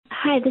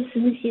Hi, this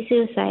is Missy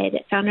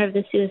Suicide, founder of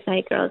the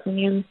Suicide Girls, and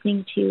you're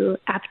listening to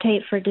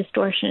Appetite for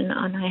Distortion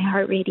on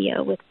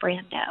iHeartRadio with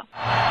Brando.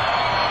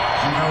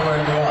 You know where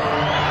you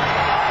are.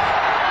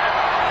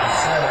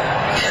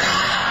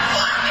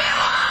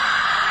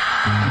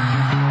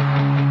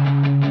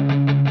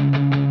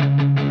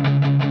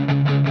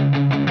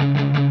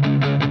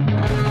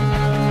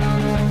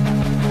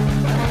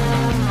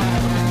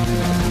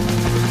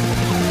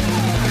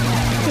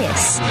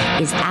 This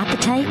is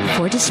Appetite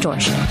for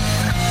Distortion.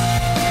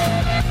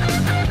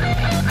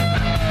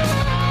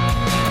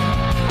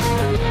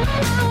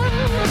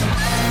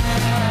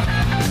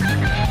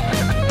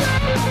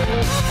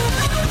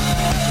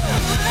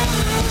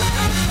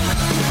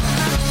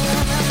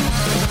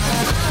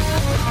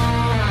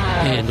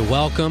 And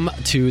welcome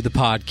to the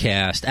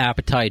podcast,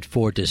 Appetite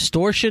for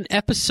Distortion,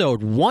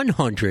 episode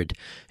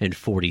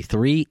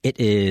 143. It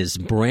is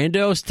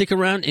Brando. Stick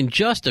around in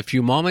just a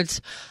few moments.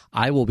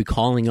 I will be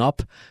calling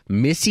up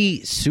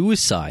Missy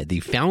Suicide, the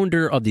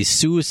founder of the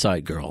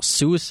Suicide Girls,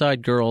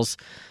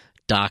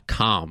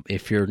 suicidegirls.com.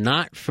 If you're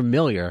not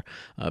familiar,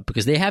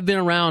 because they have been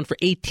around for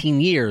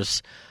 18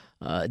 years,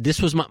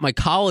 this was my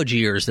college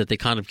years that they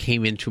kind of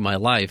came into my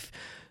life,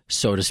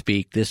 so to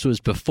speak. This was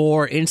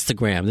before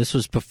Instagram. This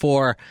was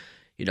before,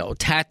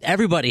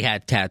 everybody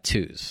had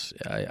tattoos.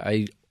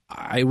 I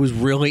was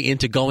really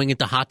into going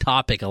into Hot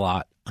Topic a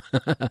lot.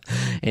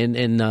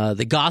 and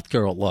the goth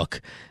girl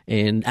look.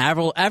 And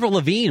Avril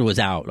Lavigne was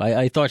out.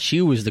 I thought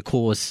she was the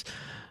coolest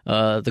and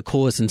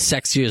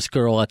sexiest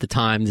girl at the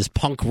time, this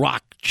punk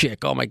rock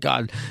chick. Oh my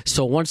God.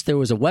 So once there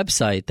was a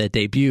website that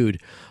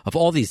debuted of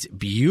all these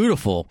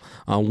beautiful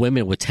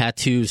women with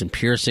tattoos and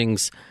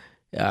piercings,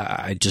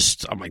 I'm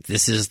like,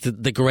 this is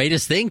the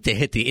greatest thing to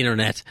hit the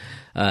internet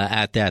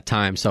at that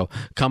time. So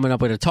coming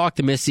up, we're going to talk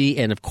to Missy,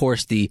 and of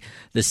course the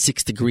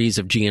 6 degrees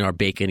of GNR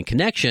Bacon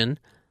connection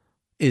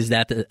is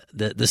that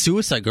the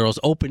Suicide Girls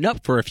opened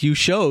up for a few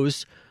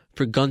shows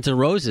for Guns N'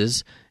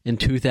 Roses in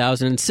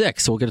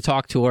 2006. So we're going to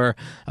talk to her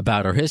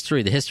about her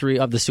history, the history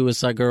of the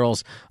Suicide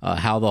Girls,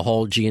 how the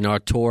whole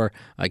GNR tour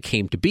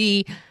came to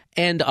be.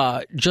 And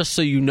just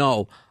so you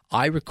know,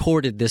 I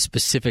recorded this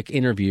specific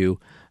interview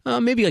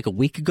maybe like a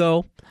week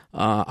ago.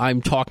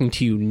 I'm talking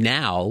to you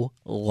now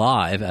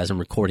live as I'm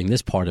recording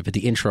this part of it,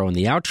 the intro and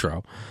the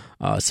outro,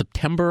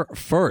 September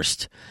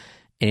 1st.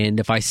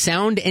 And if I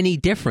sound any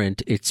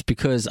different, it's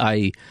because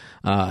I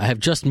have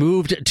just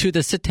moved to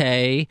the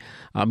city,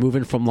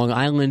 moving from Long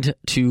Island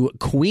to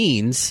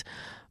Queens.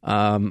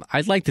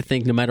 I'd like to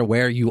think no matter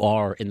where you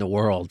are in the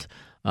world,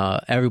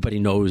 everybody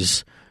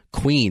knows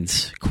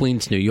Queens,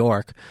 New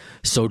York.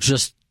 So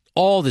just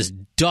all this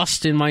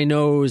dust in my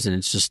nose,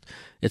 and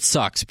it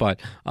sucks. But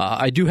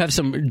I do have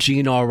some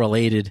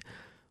GNR-related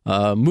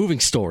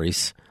moving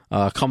stories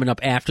coming up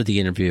after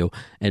the interview.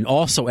 And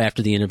also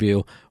after the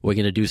interview, we're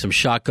going to do some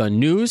shotgun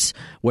news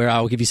where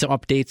I'll give you some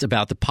updates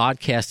about the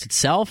podcast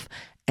itself.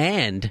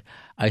 And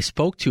I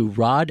spoke to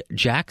Rod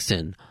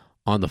Jackson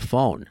on the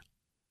phone.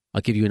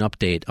 I'll give you an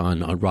update on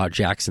Rod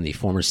Jackson, the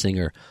former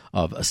singer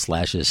of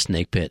Slash's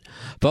Snake Pit.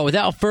 But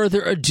without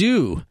further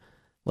ado,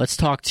 let's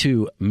talk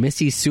to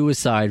Missy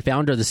Suicide,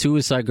 founder of the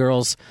Suicide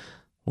Girls.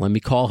 Let me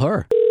call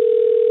her.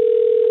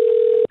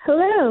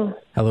 Hello.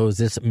 Hello, is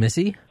this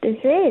Missy? This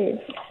is.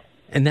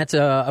 And that's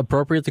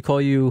appropriate to call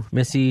you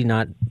Missy,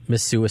 not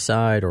Miss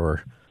Suicide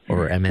or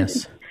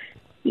MS?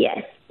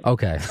 Yes.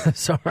 Okay,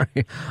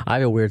 sorry. I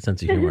have a weird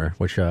sense of humor,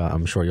 which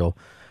I'm sure you'll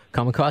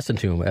come accustomed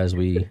to as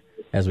we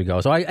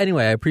go. So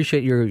anyway, I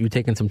appreciate you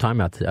taking some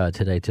time out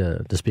today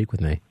to speak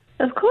with me.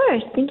 Of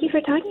course. Thank you for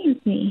talking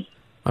with me.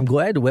 I'm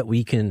glad that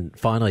we can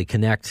finally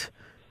connect,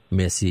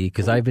 Missy,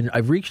 because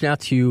I've reached out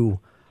to you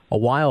a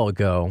while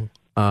ago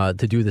to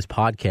do this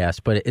podcast,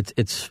 but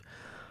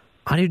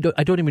I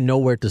don't even know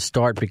where to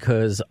start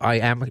because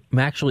I'm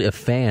actually a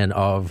fan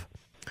of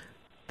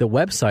the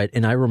website,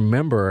 and I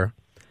remember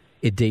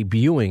it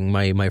debuting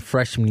my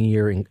freshman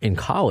year in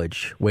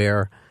college,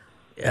 where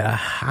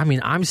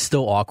I'm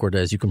still awkward,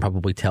 as you can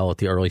probably tell at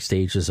the early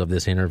stages of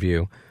this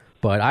interview,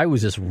 but I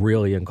was just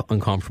really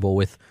uncomfortable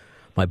with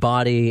my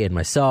body and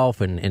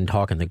myself and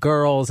talking to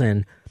girls,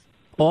 and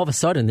all of a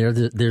sudden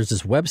there's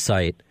this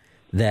website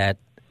that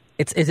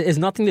it's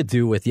nothing to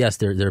do with, yes,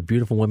 they're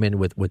beautiful women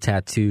with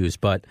tattoos,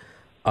 but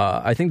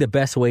I think the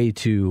best way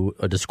to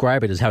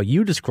describe it is how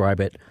you describe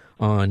it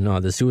on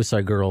the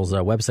Suicide Girls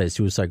website,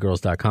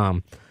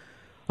 suicidegirls.com.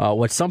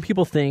 What some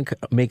people think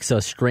makes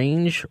us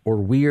strange or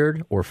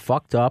weird or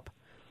fucked up,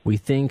 we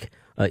think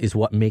is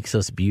what makes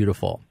us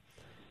beautiful.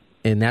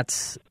 And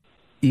that's,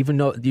 even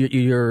though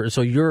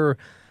your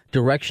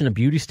direction of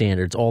beauty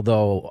standards,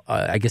 although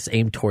I guess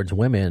aimed towards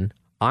women,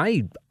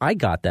 I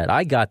got that.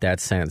 I got that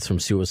sense from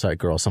Suicide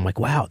Girls. I'm like,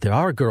 wow, there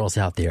are girls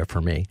out there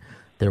for me.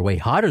 They're way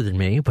hotter than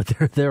me, but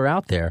they're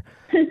out there.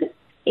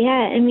 Yeah,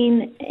 I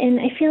mean, and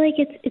I feel like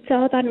it's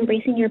all about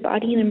embracing your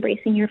body and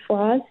embracing your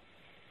flaws.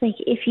 Like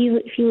if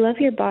you love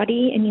your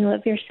body and you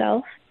love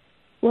yourself,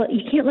 well,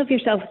 you can't love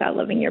yourself without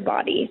loving your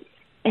body.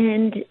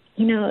 And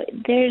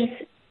there's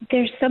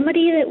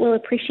somebody that will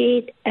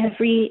appreciate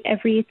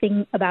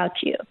everything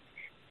about you.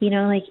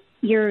 Like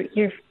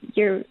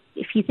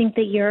if you think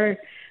that your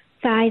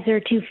thighs are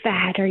too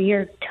fat or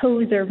your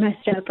toes are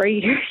messed up or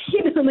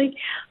like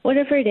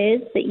whatever it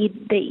is that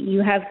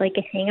you have like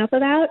a hang up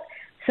about,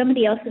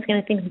 somebody else is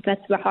going to think that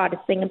that's the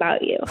hottest thing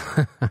about you.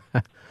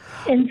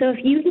 And so if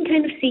you can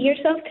kind of see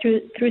yourself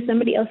through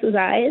somebody else's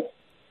eyes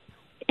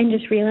and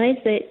just realize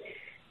that,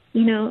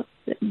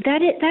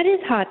 that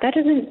is hot. That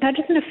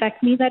doesn't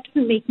affect me. That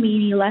doesn't make me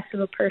any less of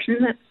a person.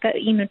 That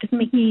doesn't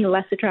make me any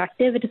less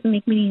attractive. It doesn't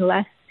make me any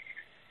less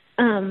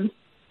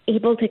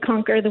able to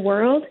conquer the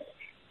world.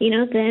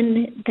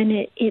 Then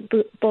it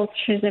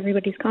bolsters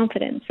everybody's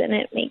confidence, and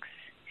it makes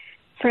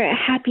for a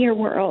happier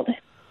world.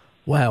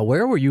 Wow,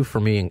 where were you for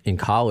me in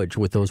college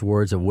with those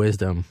words of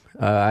wisdom?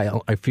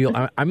 I feel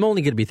I'm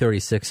only going to be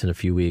 36 in a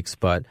few weeks,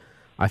 but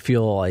I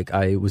feel like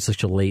I was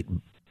such a late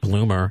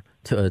bloomer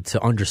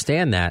to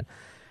understand that.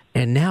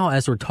 And now,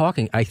 as we're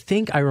talking, I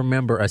think I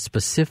remember a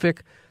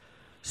specific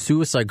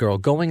suicide girl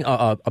going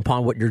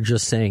upon what you're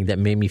just saying that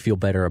made me feel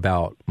better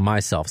about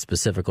myself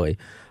specifically.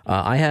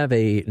 I have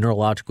a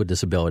neurological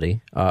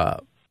disability. I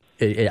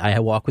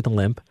walk with a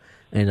limp,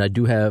 and I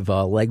do have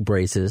leg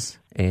braces.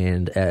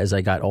 And as I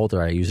got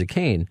older, I use a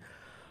cane.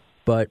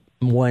 But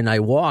when I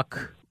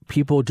walk,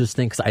 people just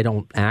think I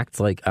don't act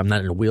like I'm not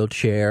in a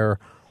wheelchair,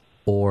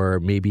 or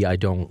maybe I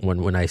don't.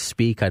 When I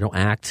speak, I don't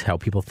act how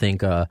people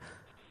think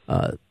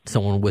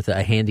someone with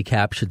a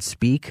handicap should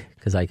speak,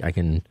 because I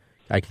can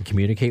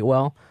communicate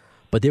well.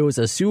 But there was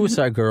a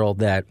suicide girl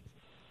that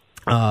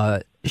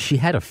she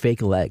had a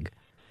fake leg,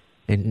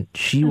 and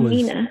she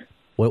Amina. was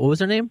what was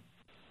her name?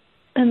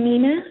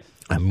 Amina.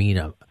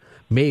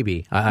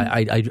 Maybe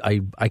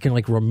I can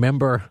like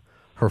remember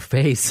her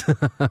face,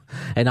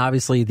 and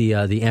obviously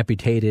the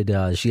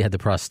amputated. She had the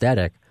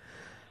prosthetic.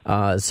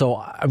 So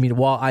I mean,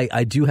 while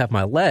I do have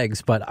my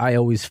legs, but I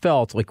always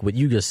felt like what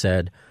you just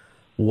said.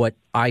 What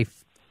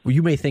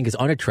you may think is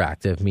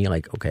unattractive, me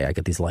like, okay, I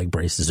get these leg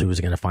braces.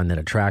 Who's going to find that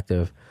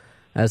attractive?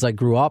 As I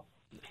grew up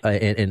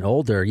and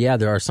older, yeah,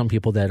 there are some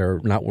people that are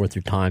not worth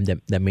your time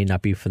that may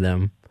not be for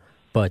them,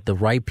 but the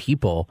right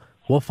people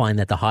will find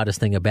that the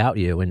hottest thing about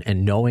you,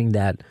 and knowing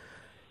that.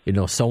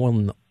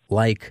 Someone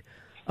like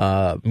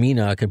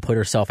Mina can put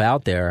herself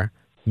out there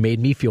made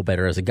me feel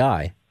better as a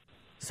guy.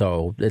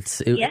 So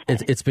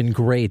it's been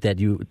great that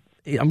you.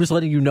 I'm just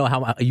letting you know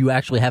how you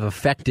actually have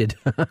affected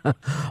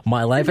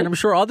my life, and I'm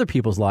sure other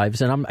people's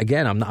lives. And I'm a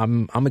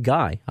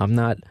guy. I'm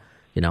not.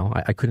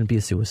 I couldn't be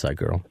a suicide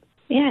girl.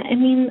 Yeah, I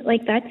mean,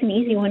 like that's an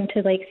easy one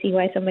to like see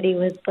why somebody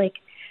would like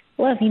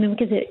love.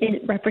 Because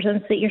it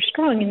represents that you're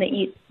strong and that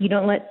you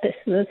don't let this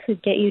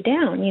get you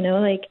down.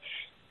 Like.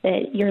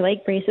 That your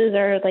leg braces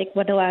are like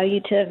what allow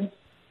you to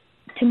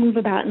move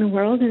about in the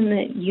world, and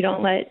that you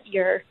don't let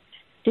your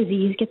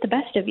disease get the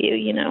best of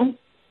you,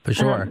 For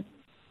sure.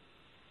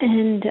 So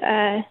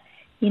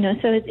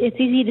it's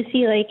easy to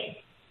see like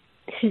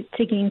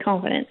to gain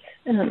confidence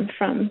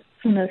from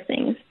those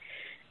things.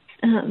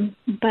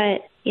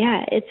 But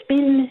yeah, it's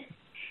been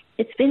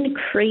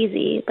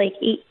crazy. Like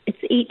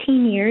it's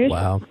 18 years.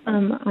 Wow.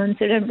 On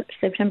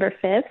September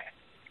 5th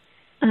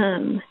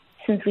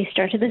since we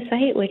started the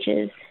site, which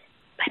is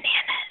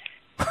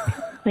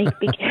bananas. Like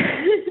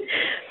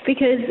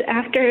because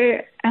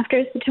after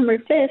September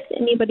 5th,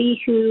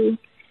 anybody who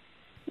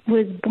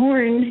was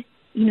born,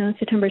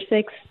 September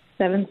 6th,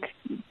 7th,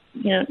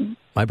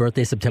 my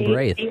birthday's September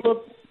 8th.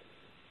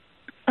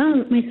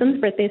 My son's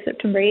birthday is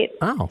September 8th.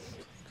 Oh.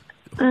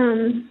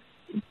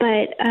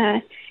 But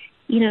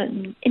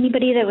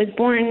anybody that was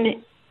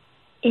born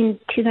in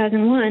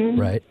 2001,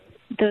 right,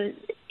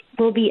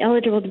 will be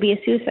eligible to be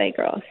a suicide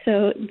girl.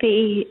 So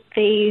they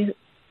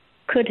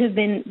could have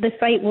been, the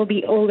site will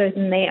be older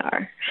than they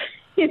are,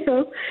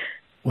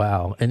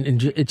 Wow.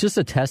 And it's just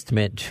a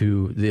testament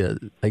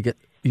to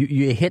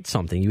you hit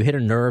something, you hit a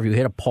nerve, you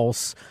hit a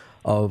pulse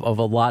of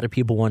a lot of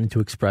people wanting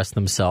to express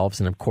themselves.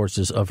 And of course,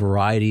 there's a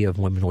variety of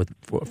women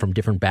from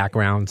different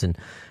backgrounds and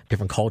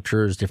different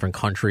cultures, different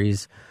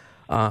countries.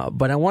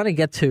 But I want to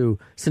get to,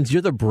 since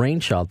you're the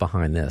brainchild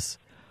behind this,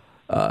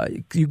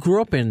 you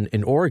grew up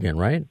in Oregon,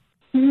 right?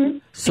 Mm-hmm.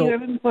 So, I grew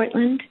up in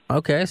Portland.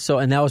 Okay,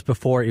 and that was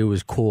before it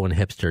was cool and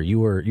hipster. You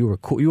were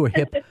cool. You were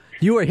hip.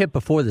 You were hip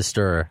before the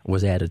stir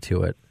was added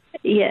to it.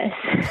 Yes.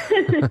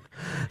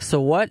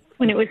 So what?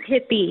 When it was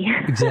hippie.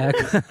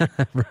 Exactly.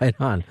 Right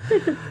on.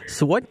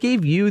 So what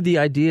gave you the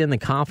idea and the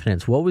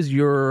confidence? What was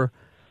your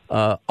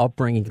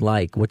upbringing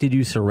like? What did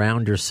you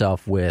surround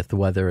yourself with,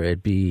 whether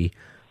it be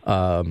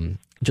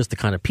just the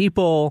kind of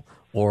people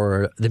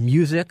or the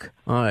music,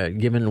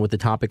 given what the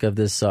topic of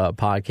this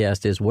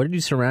podcast is? What did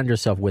you surround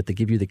yourself with to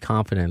give you the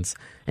confidence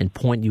and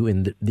point you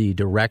in the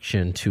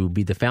direction to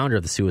be the founder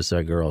of the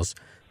Suicide Girls?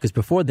 Because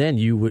before then,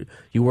 you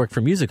worked for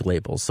music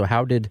labels. So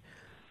how did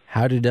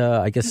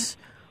I guess,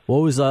 what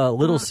was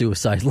Little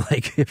Suicide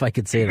like, if I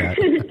could say that?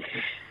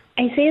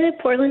 I say that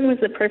Portland was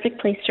the perfect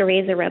place to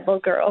raise a rebel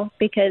girl,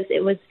 because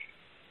it was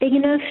big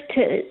enough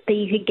that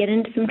you could get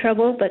into some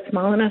trouble, but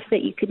small enough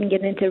that you couldn't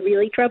get into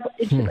real trouble.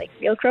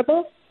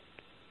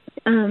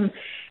 And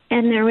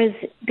there was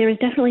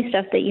definitely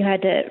stuff that you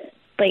had to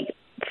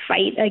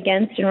fight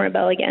against and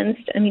rebel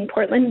against. I mean,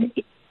 Portland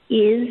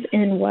is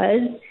and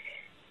was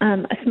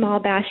a small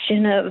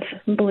bastion of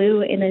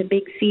blue in a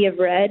big sea of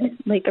red.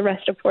 Like the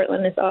rest of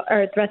Portland is all,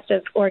 or the rest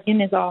of Oregon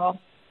is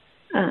all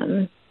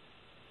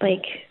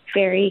like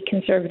very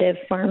conservative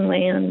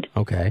farmland.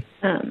 Okay.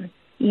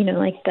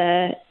 Like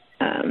the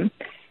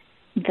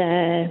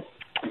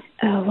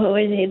what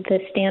was it? The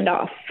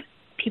standoff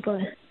people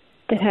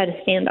that had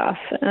a standoff.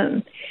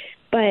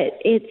 But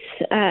it's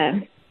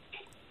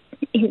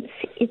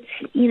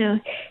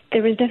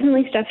there was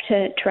definitely stuff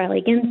to rally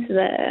against.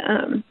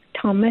 The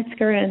Tom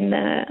Metzger and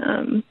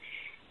the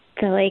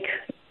like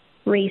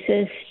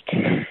racist,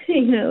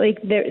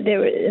 like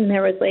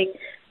there was like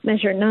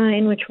Measure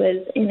 9, which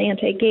was an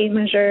anti-gay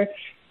measure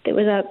that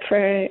was up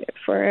on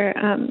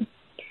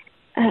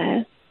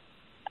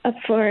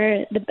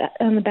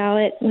the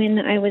ballot when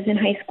I was in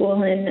high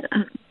school, and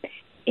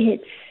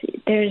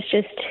there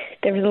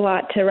was a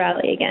lot to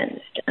rally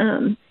against,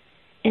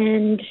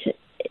 and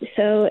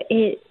so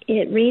it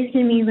raised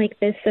in me like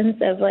this sense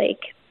of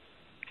like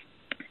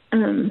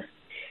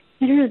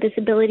I don't know, this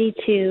ability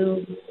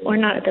to, or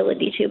not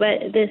ability to,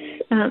 but this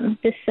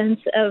sense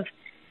of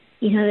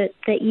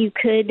that you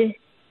could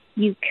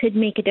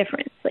make a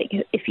difference, like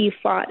if you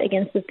fought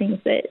against the things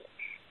that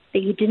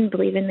you didn't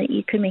believe in, that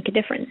you could make a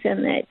difference,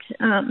 and that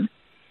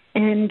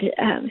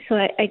so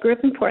I grew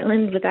up in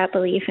Portland with that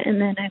belief,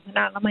 and then I went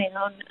out on my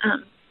own,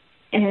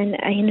 and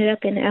I ended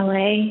up in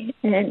LA,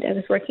 and I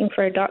was working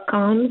for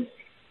 .coms,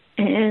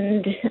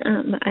 and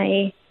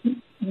I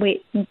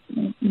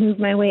moved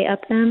my way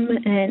up them,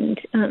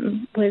 and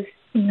was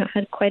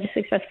had quite a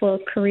successful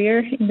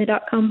career in the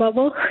 .com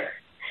bubble.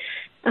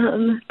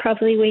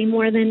 Probably way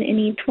more than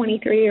any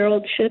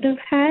 23-year-old should have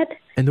had.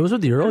 And those were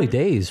the early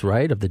days,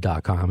 right, of the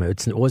 .com.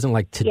 It wasn't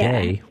like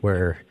today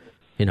where,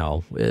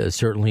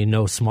 certainly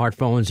no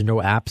smartphones and no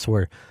apps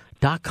where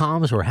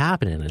 .coms were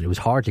happening, and it was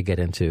hard to get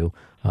into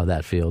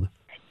that field.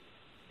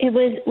 It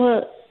was,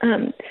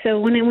 so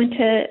when I went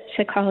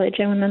to college,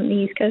 I went on the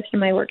East Coast,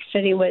 and my work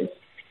study was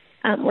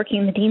working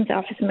in the dean's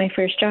office, and my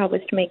first job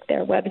was to make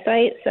their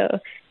website. So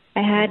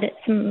I had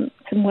some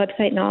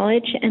website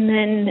knowledge, and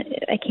then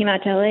I came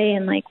out to LA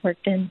and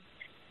worked in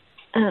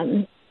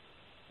the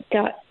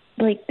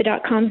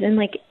 .coms, and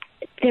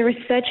there was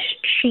such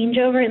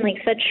changeover and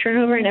such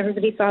turnover, and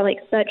everybody saw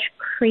such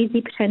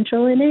crazy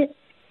potential in it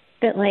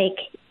that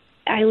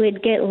I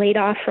would get laid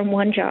off from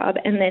one job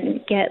and then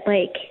get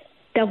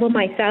double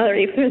my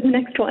salary for the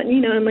next one,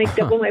 and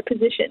double my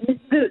position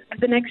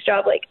the next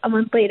job a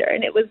month later,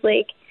 and it was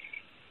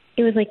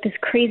this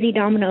crazy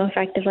domino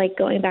effect of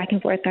going back and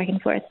forth.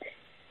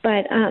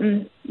 But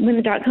when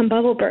the .com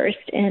bubble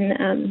burst,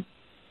 and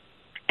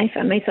I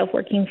found myself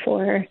working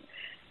for,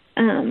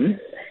 kind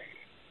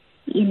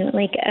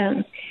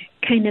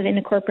of in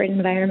a corporate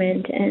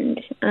environment,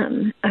 and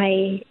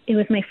it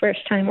was my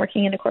first time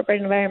working in a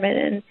corporate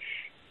environment,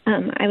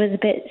 and I was a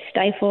bit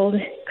stifled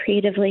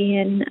creatively,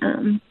 and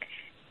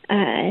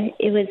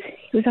it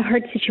was a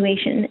hard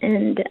situation,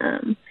 and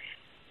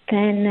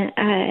then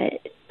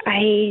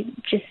I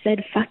just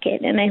said fuck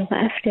it, and I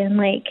left,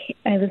 and I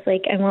was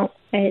I won't.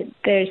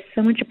 There's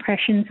so much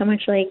oppression, so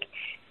much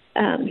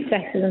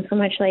sexism, so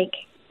much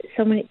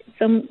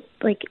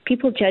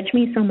people judge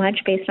me so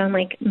much based on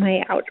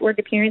my outward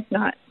appearance,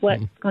 not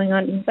what's going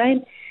on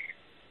inside,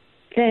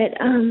 that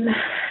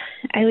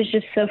I was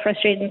just so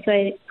frustrated. And so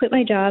I quit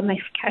my job, I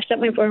cashed out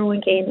my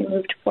 401k, and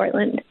moved to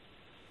Portland.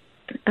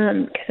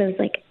 Because I was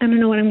I don't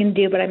know what I'm going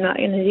to do, but I'm not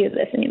going to do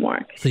this anymore.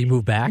 So you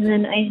moved back? And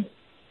then I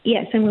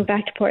moved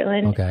back to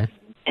Portland. Okay.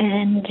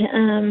 And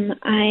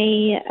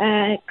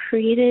I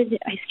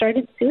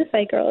started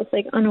Suicide Girls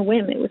on a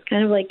whim. It was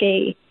kind of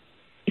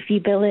if you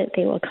build it,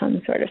 they will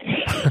come sort of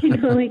thing.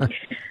 It was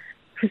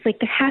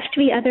there have to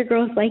be other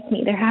girls like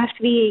me. There have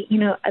to be,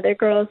 other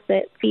girls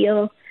that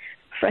feel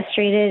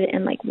frustrated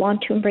and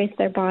want to embrace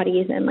their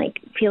bodies and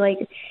feel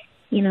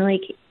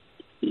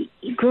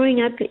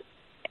growing up,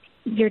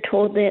 you're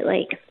told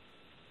that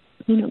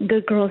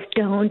good girls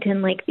don't,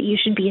 and that you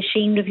should be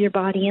ashamed of your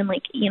body, and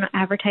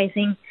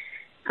advertising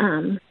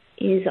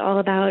is all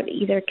about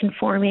either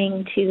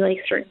conforming to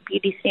certain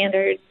beauty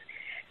standards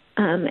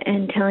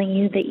and telling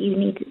you that you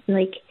need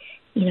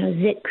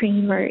zit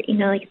cream, or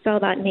it's all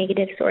about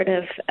negative sort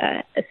of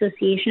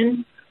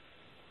association.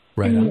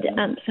 Right.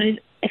 And so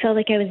I felt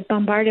I was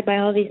bombarded by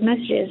all these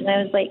messages, and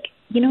I was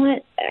you know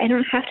what? I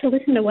don't have to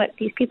listen to what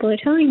these people are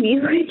telling me,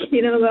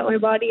 about my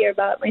body or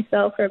about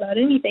myself or about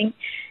anything.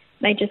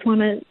 And I just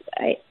want a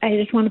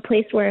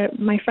place where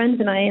my friends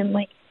and I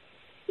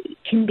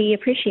can be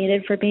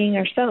appreciated for being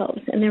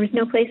ourselves. And there was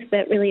no place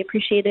that really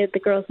appreciated the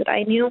girls that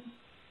I knew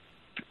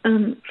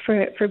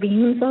for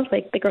being themselves,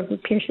 the girls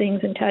with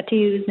piercings and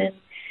tattoos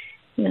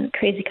and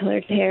crazy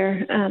colored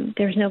hair.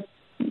 There was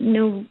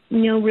no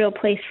real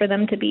place for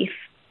them to be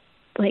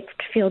to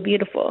feel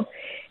beautiful.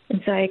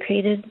 And so I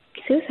created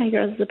Suicide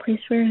Girls as a place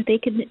where they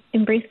could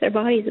embrace their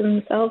bodies and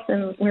themselves,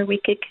 and where we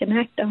could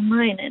connect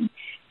online. And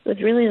it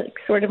was really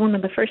sort of one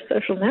of the first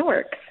social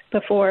networks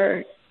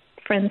before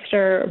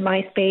Friendster or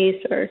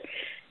MySpace or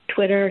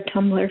Twitter,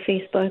 Tumblr,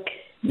 Facebook.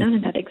 none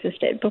of that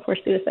existed before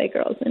Suicide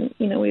Girls. And,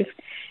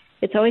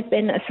 it's always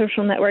been a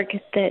social network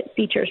that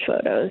features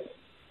photos.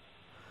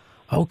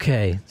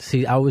 Okay.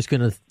 See, I was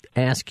going to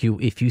ask you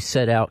if you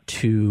set out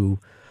to,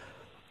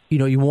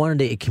 you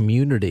wanted a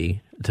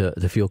community to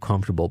feel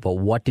comfortable, but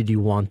what did you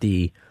want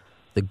the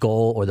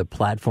goal or the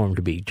platform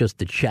to be? Just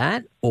the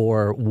chat,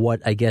 or what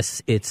I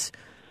guess it's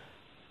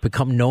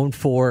become known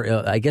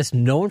for,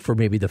 known for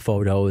maybe the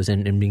photos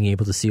and being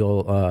able to see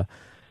all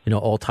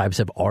types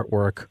of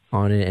artwork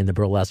on it and the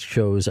burlesque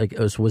shows.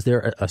 Was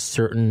there a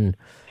certain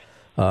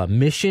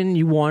mission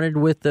you wanted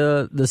with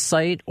the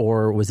site,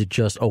 or was it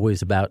just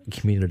always about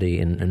community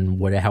and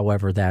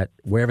wherever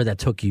that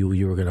took you,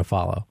 you were going to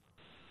follow?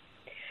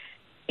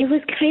 It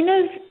was kind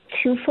of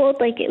twofold.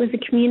 Like, it was a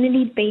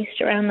community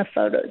based around the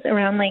photos,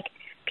 around like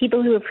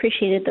people who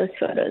appreciated those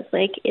photos.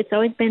 Like, it's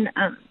always been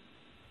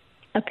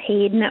a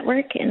paid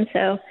network, and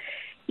so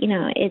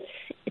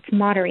it's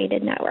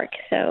moderated network.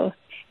 So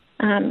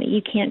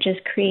you can't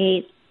just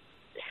create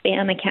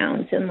spam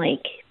accounts and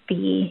like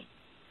be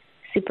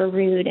super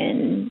rude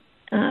and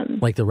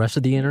like the rest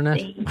of the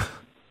internet.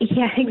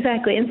 Yeah,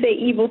 exactly, and say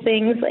evil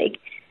things. Like,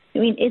 I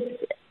mean,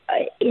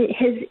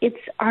 it's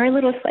our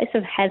little slice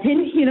of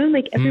heaven.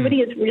 Like everybody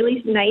is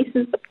really nice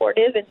and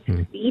supportive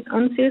and sweet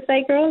on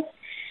Suicide Girls.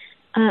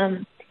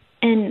 And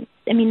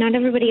I mean, not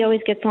everybody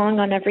always gets along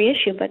on every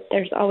issue, but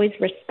there's always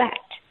respect,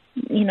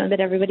 that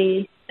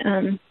everybody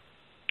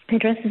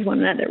addresses one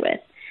another with.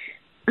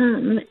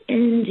 And,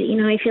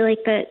 I feel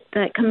like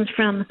that comes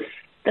from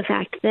the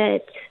fact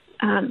that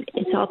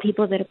it's all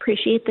people that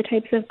appreciate the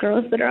types of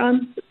girls that are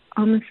on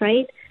the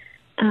site,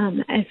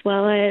 as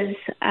well as,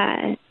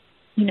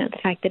 the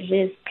fact that it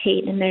is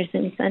paid and there's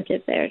an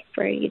incentive there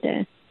for you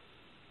to,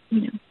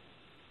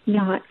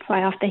 not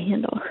fly off the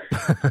handle.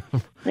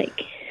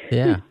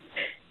 Yeah.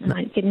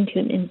 Not get into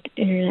an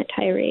internet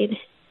tirade.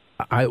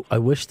 I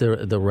wish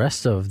the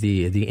rest of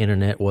the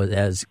internet was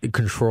as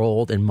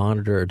controlled and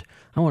monitored.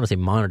 I don't want to say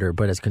monitored,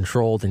 but as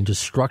controlled and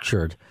just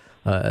structured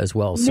as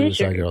well.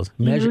 Suicide Girls.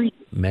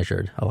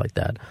 Measured. I like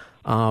that.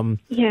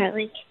 Yeah,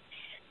 like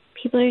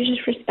people are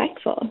just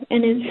respectful.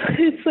 And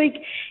it's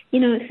like,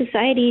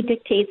 society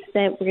dictates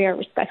that we are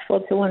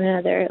respectful to one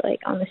another,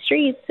 like on the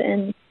streets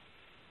and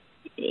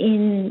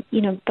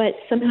but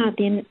somehow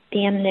the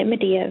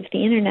anonymity of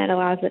the internet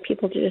allows that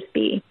people to just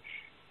be,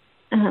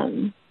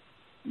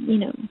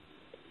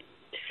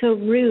 so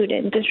rude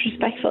and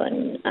disrespectful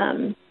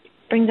and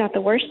brings out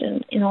the worst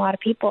in a lot of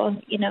people,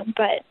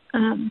 but,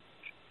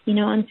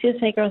 on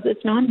Suicide Girls,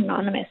 it's not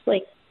anonymous.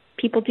 Like,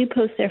 people do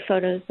post their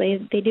photos. They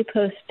do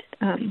post,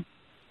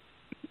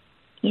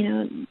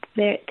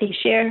 they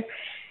share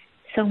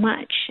so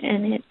much,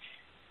 and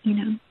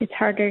it's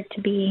harder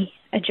to be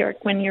a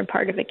jerk when you're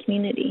part of a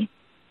community.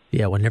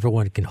 Yeah, when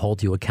everyone can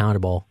hold you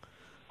accountable.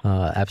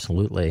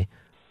 Absolutely.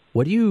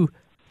 What do you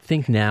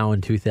think now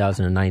in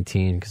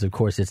 2019? Because, of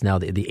course, it's now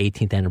the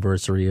 18th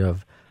anniversary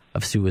of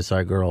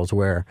Suicide Girls,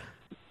 where,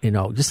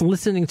 just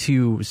listening to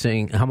you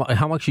saying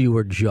how much you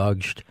were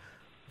judged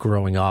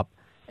growing up.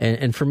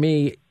 And for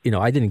me,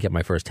 I didn't get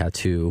my first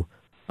tattoo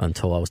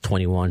until I was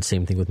 21.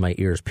 Same thing with my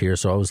ears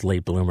pierced, so I was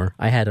late bloomer.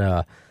 I had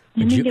I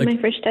didn't get my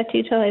first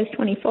tattoo till I was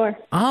 24.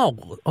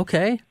 Oh,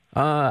 okay.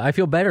 I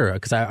feel better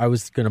because I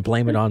was going to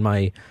blame it on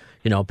my,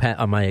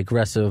 on my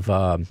aggressive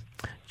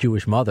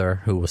Jewish mother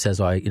who says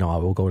I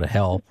will go to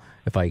hell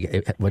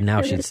when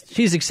now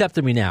she's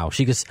accepted me now.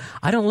 She goes,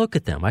 I don't look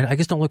at them. I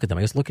just don't look at them.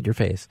 I just look at your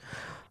face.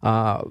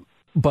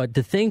 But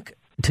to think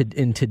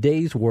in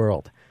today's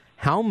world,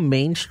 how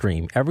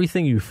mainstream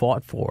everything you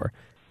fought for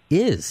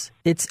is.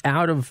 It's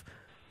out of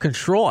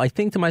control. I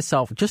think to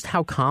myself just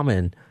how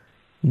common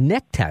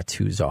neck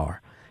tattoos are.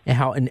 And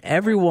how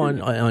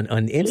everyone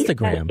on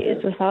Instagram face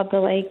tattoos with all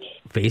the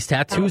face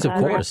tattoos, of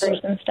course,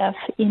 and stuff.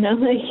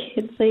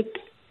 It's like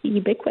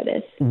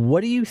ubiquitous.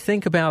 What do you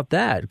think about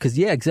that? Because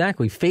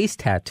exactly, face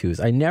tattoos.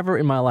 I never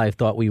in my life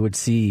thought we would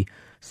see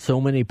so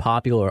many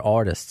popular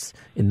artists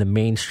in the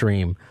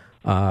mainstream.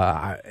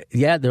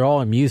 They're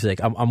all in music.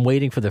 I'm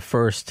waiting for the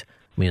first.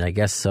 I mean, I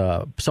guess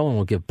someone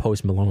will give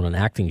Post Malone an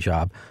acting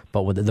job,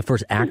 but with the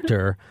first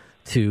actor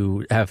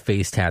to have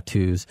face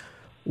tattoos.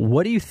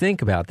 What do you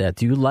think about that?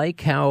 Do you like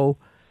how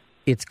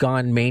it's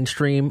gone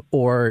mainstream,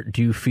 or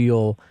do you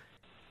feel,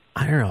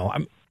 I don't know,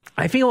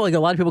 I feel like a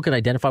lot of people can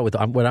identify with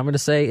what I'm going to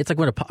say. It's like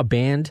when a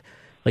band,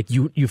 like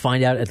you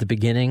find out at the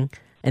beginning,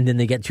 and then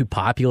they get too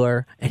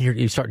popular, and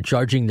you start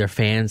judging their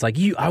fans. Like,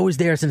 I was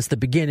there since the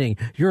beginning.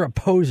 You're a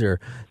poser.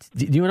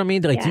 Do you know what I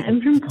mean?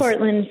 I'm from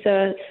Portland,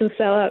 so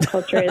sellout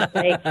culture is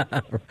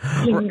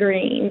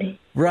ingrained.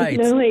 Right.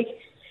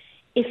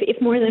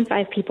 If more than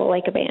 5 people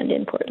like a band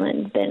in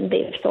Portland, then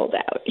they've sold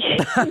out.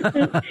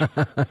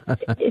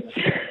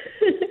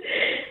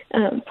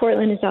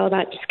 Portland is all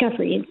about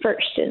discovery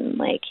first, and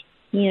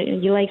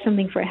you like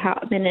something for a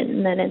hot minute,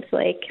 and then it's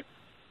like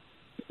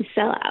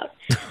sell out.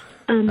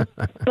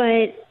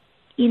 But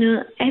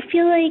I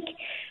feel like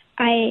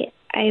I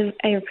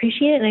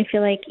appreciate it, and I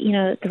feel like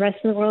the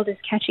rest of the world is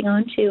catching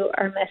on to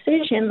our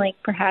message, and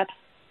perhaps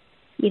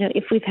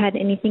if we've had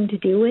anything to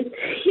do with,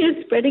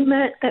 spreading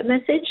that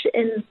message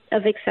and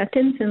of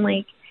acceptance and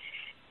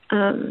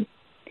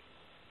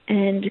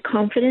and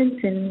confidence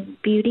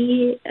and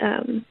beauty,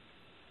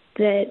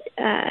 that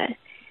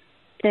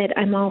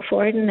I'm all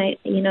for it. And I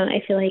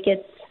feel like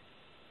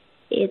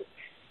it's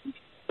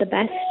the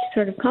best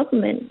sort of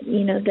compliment,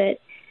 that,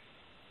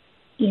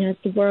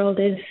 the world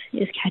is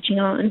catching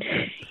on,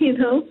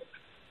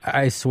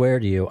 I swear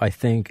to you, I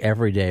think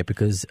every day,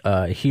 because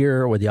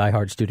here where the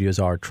iHeart Studios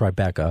are,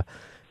 Tribeca,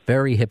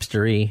 very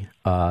hipstery.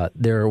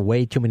 There are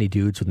way too many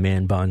dudes with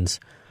man buns.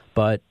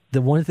 But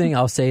the one thing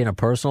I'll say on a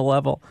personal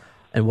level,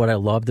 and what I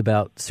loved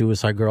about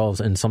Suicide Girls,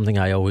 and something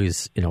I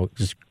always,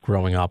 just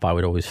growing up, I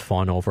would always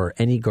fawn over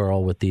any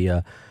girl with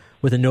a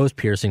nose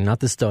piercing, not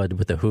the stud,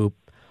 with a hoop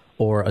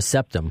or a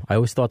septum. I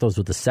always thought those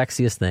were the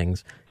sexiest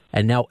things.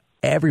 And now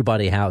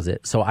everybody has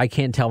it. So I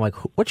can't tell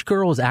which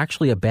girl is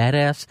actually a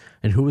badass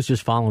and who is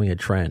just following a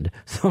trend.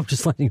 So I'm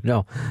just letting you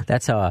know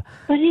that's how.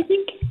 But I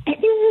think that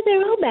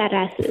they're all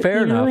badasses.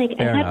 Fair enough.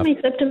 I had my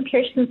septum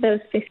pierced since I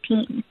was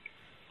 15,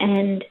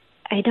 and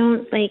I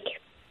don't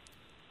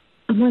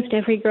almost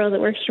every girl that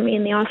works for me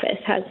in the office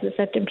has the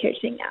septum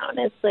piercing now, and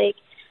it's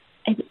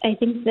I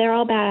think they're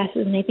all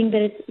badasses, and I think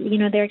that it's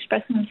they're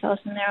expressing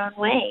themselves in their own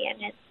way, and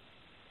it's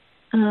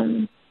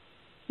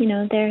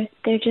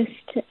they're just.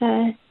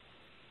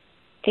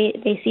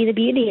 They see the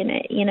beauty in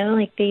it,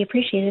 they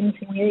appreciate it in the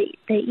same way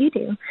that you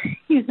do,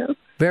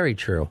 Very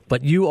true.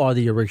 But you are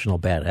the original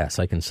badass,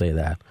 I can say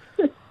that.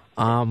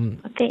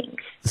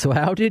 Thanks. So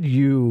how did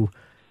you,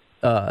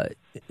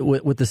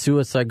 with the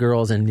Suicide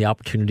Girls and the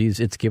opportunities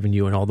it's given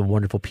you and all the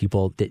wonderful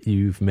people that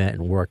you've met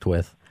and worked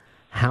with,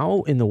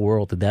 how in the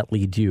world did that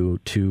lead you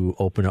to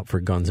open up for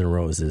Guns N'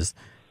 Roses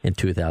in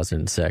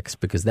 2006?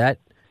 Because that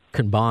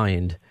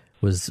combined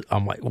was,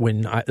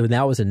 when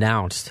that was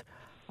announced,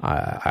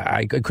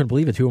 I couldn't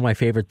believe it. Two of my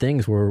favorite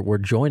things were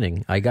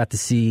joining. I got to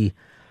see,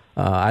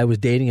 I was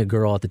dating a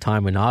girl at the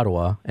time in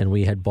Ottawa, and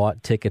we had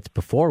bought tickets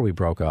before we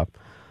broke up.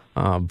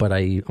 But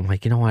I'm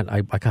like, you know what?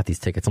 I got these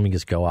tickets. Let me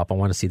just go up. I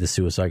want to see the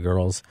Suicide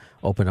Girls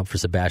open up for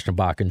Sebastian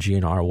Bach and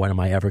GNR. When am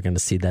I ever going to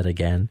see that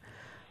again?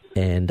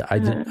 And I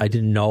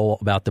didn't know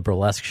about the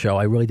burlesque show.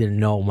 I really didn't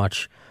know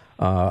much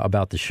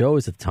about the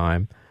shows at the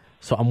time.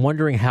 So I'm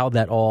wondering how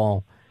that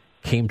all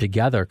came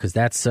together, because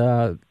that's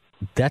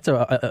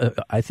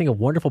I think a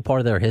wonderful part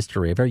of their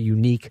history, a very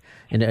unique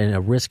and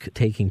a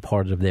risk-taking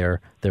part of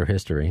their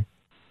history.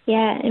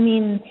 Yeah, I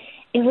mean,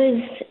 it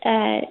was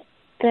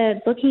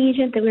the booking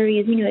agent that we were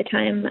using at the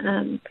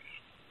time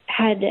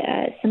had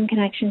some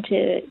connection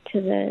to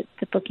the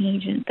booking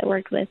agent that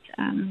worked with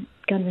Guns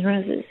N'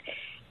 Roses,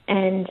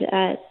 and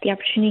the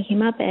opportunity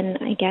came up, and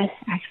I guess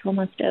Axl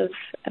must have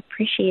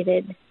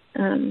appreciated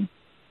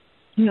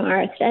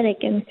our aesthetic,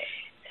 and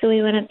so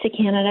we went up to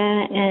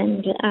Canada,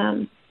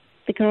 and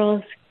the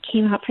girls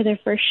came out for their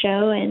first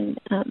show, and,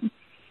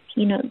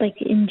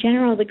 in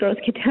general, the girls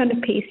get down to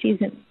pasties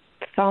and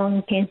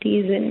thong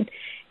panties, and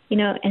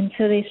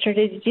so they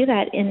started to do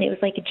that, and it was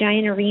like a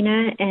giant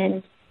arena,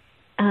 and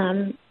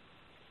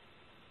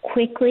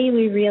quickly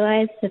we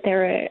realized that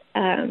there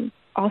were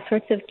all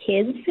sorts of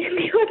kids in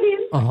the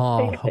audience.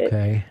 Oh,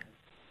 okay.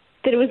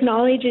 That it was an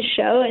all-ages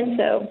show, and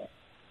so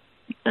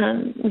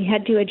we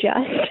had to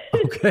adjust.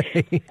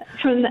 Okay.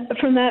 from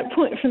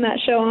that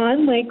show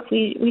on,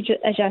 we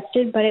just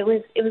adjusted, but it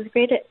was a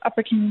great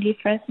opportunity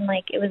for us, and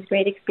it was a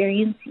great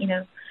experience,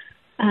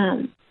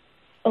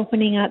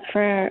 opening up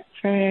for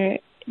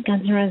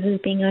Guns N' Roses,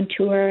 being on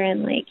tour,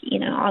 and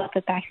all of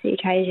the backstage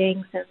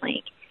hijinks,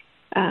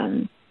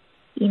 and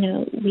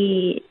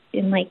we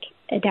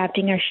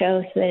adapting our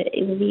show so that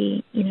it would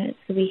be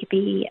so we could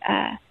be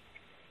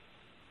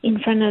in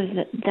front of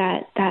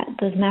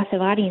those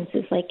massive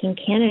audiences. In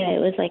Canada, it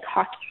was like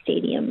hockey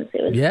stadiums.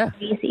 It was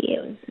crazy.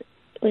 It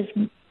was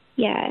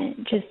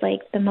just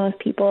the most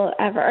people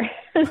ever.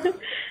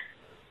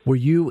 Were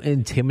you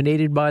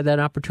intimidated by that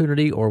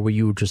opportunity, or were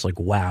you just like,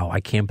 wow, I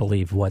can't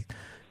believe what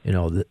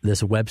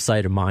this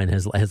website of mine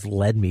has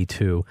led me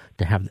to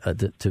have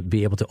to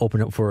be able to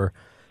open up for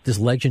this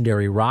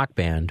legendary rock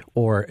band?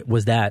 Or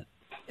was that,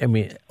 I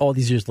mean, all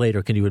these years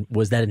later,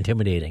 was that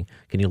intimidating?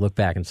 Can you look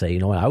back and say, you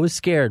know what, I was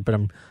scared, but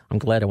I'm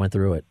glad I went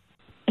through it?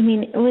 I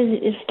mean,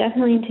 it's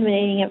definitely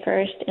intimidating at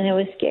first, and it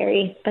was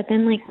scary. But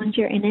then, once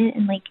you're in it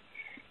and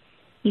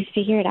you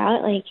figure it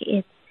out,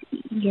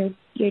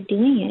 you're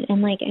doing it.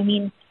 And I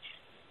mean,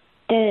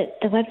 the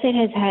website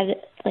has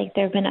had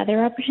there have been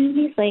other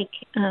opportunities.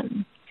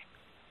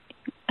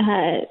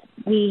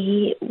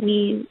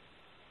 We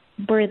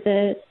were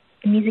the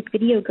music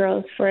video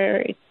girls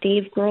for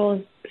Dave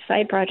Grohl's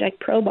side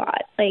project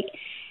Probot,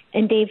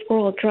 and Dave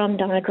Grohl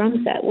drummed on a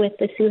drum set with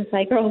the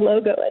Suicide Girl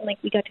logo, and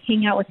we got to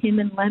hang out with him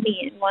and Lemmy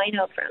and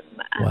Wino from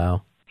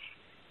wow.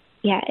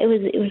 Yeah, it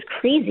was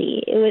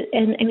crazy. It was,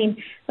 and I mean,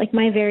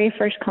 my very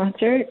first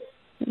concert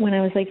when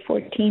I was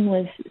 14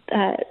 was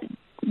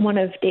one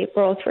of Dave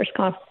Grohl's first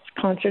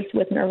concerts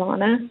with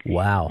Nirvana.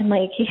 Wow. And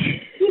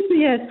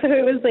yeah, so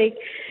it was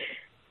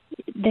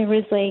there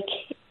was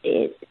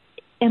it,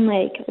 and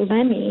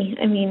Lemmy,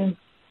 I mean,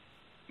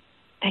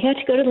 I got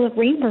to go to the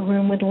Rainbow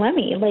Room with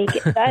Lemmy.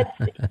 Like, that's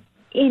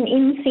an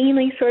insane,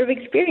 like, sort of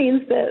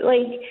experience that,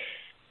 like,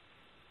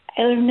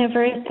 I would have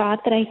never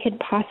thought that I could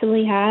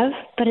possibly have.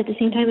 But at the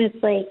same time,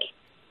 it's like,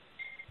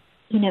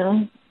 you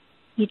know,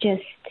 you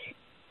just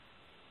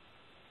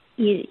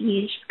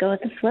go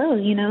with the flow,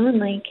 you know, and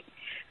like,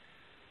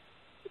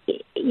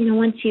 you know,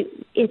 once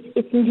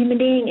it's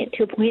intimidating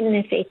to a point, and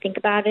if they think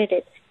about it,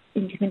 it's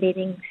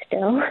intimidating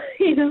still,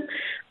 you know,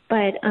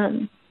 but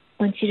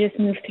once you just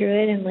move through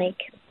it, and like,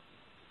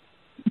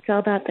 it's all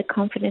about the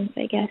confidence,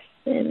 I guess,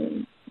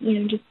 and, you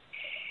know, just,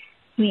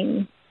 I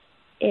mean,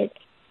 it's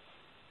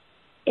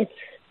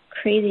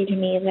crazy to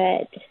me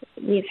that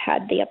we've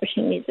had the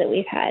opportunities that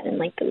we've had, and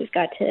like that we've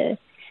got to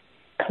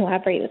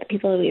collaborate with the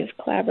people that we've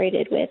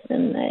collaborated with,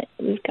 and that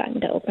we've gotten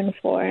to open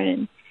for.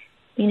 And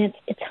I mean,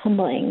 it's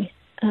humbling.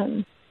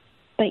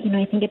 But, you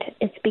know, I think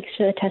it speaks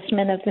to the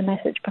testament of the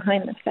message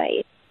behind the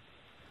site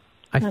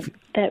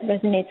that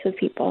resonates with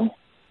people.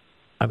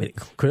 I mean,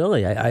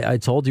 clearly, I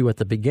told you at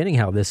the beginning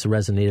how this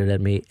resonated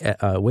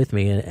with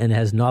me, and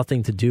has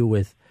nothing to do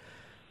with,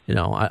 you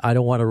know, I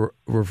don't want to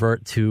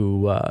revert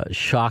to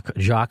shock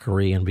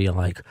jockery and being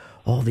like,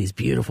 all these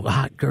beautiful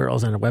hot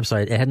girls on a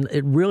website.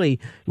 It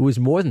was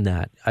more than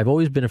that. I've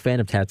always been a fan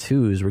of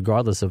tattoos,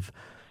 regardless of,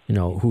 you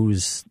know,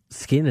 whose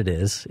skin it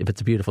is. If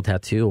it's a beautiful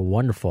tattoo,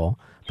 wonderful.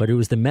 But it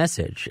was the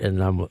message,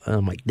 and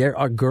I'm like, there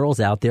are girls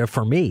out there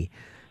for me,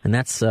 and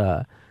that's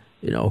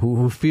you know,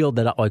 who feel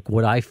that, like,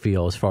 what I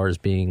feel as far as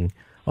being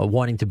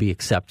wanting to be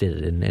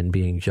accepted and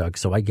being judged.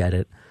 So I get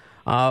it.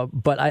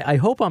 But I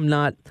hope I'm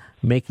not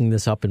making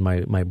this up in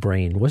my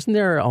brain. Wasn't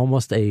there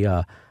almost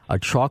a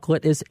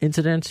chocolate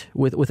incident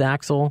with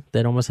Axel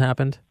that almost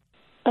happened?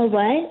 A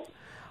what?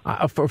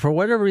 For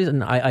whatever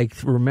reason, I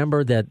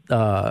remember that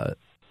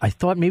I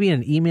thought maybe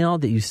in an email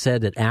that you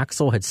said that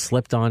Axel had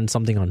slipped on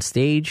something on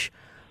stage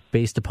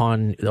based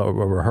upon a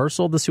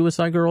rehearsal of the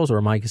Suicide Girls, or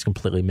am I just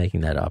completely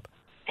making that up?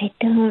 I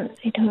don't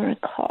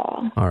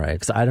recall. All right,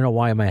 because I don't know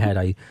why in my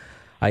head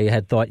I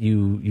had thought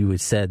you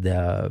had said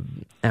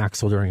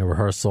Axel during a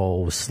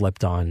rehearsal was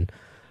slipped on,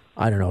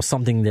 I don't know,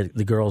 something that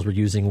the girls were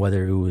using,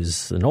 whether it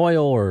was an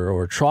oil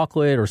or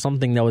chocolate or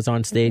something that was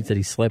on stage that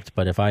he slipped.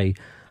 But if I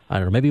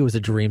don't know, maybe it was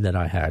a dream that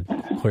I had,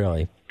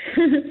 clearly.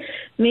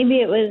 Maybe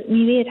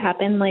it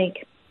happened,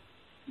 like,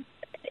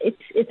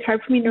 it's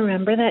hard for me to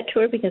remember that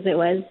tour because it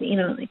was, you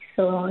know, like,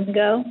 so long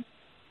ago.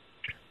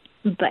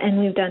 And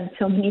we've done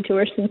so many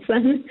tours since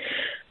then.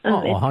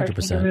 100%. It's hard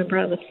for me to remember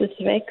all the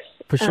specifics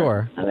for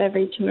sure of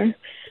every tour,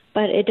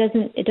 but it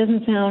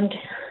doesn't sound,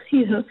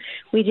 you know,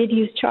 we did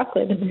use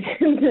chocolate in the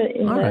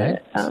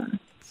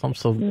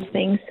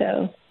thing,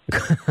 so.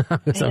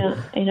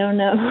 I don't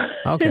know.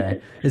 Okay.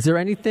 Is there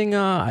anything?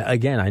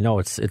 Again, I know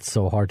it's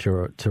so hard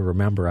to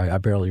remember. I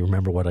barely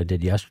remember what I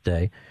did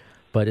yesterday,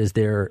 but is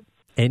there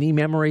any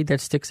memory that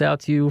sticks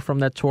out to you from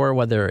that tour,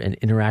 whether an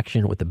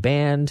interaction with the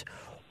band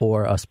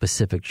or a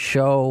specific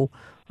show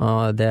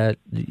that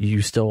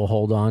you still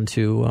hold on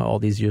to all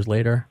these years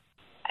later?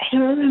 I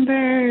don't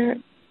remember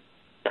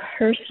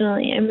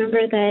personally. I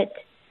remember that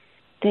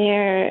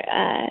there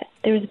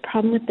was a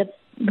problem with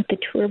the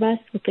tour bus,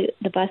 with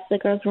the bus the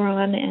girls were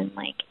on, and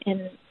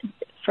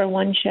for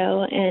one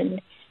show, and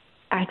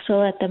Axel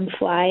let them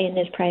fly in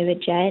his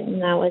private jet,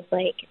 and that was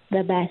like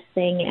the best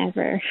thing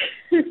ever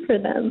for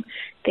them.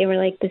 They were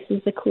like, this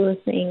is the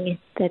coolest thing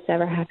that's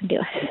ever happened to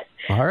us.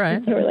 All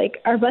right. They were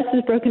like, our bus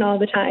is broken all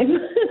the time.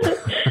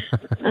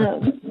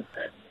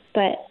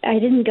 But I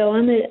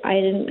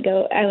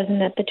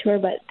wasn't at the tour,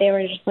 but they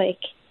were just like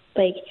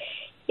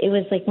it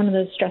was like one of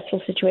those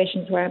stressful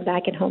situations where I'm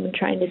back at home and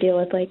trying to deal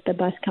with like the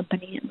bus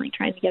company and like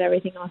trying to get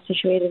everything all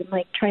situated and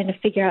like trying to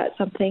figure out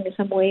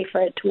some way for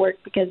it to work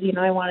because, you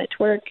know, I want it to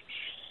work.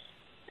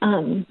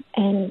 And,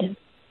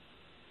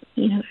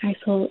 you know,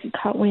 Axel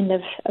caught wind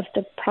of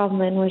the problem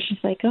and was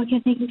just like,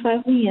 okay, they can fly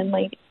with me. And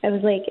like, I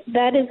was like,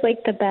 that is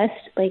like the best,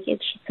 like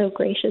it's so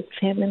gracious of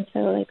him and so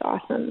like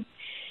awesome.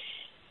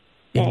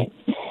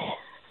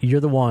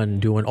 You're the one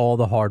doing all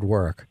the hard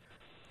work.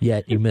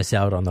 Yet you miss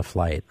out on the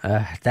flight.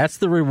 That's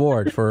the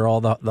reward for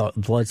all the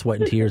blood, sweat,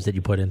 and tears that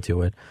you put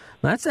into it.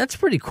 That's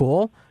pretty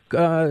cool.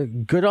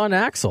 Good on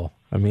Axel.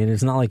 I mean,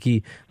 it's not like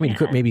he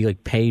could maybe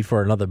like pay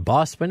for another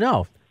bus, but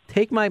no,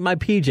 take my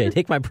PJ,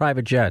 take my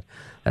private jet.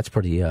 That's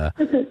pretty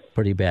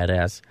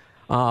badass.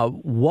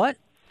 What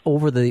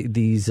over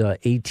these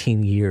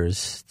 18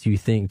 years do you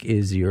think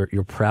is your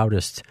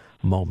proudest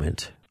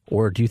moment,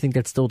 or do you think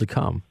that's still to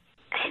come?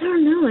 I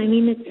don't know. I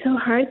mean, it's so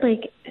hard.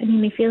 Like, I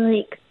mean, I feel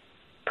like.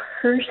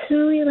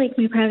 Personally, like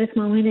my proudest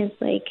moment is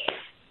like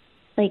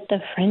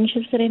the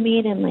friendships that I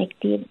made and like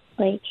the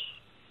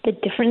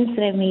difference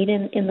that I've made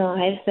in the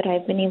lives that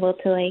I've been able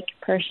to like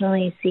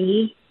personally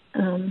see.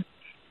 You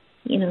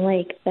know,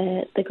 like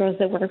the girls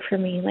that work for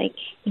me, like,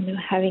 you know,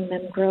 having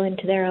them grow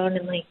into their own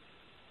and like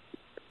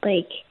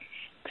because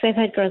I've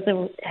had girls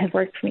that have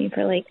worked for me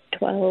for like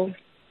 10,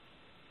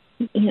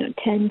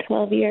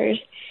 12 years,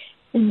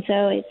 and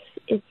so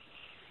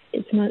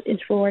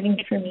it's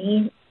rewarding for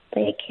me.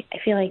 Like, I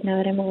feel like now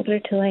that I'm older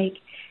to, like,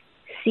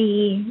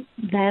 see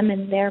them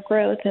and their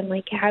growth and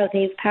like how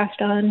they've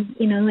passed on,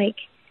 like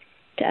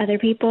to other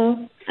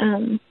people,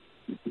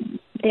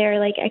 their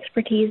like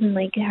expertise and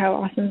like how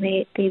awesome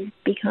they've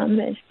become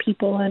as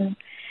people and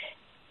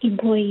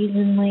employees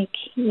and like,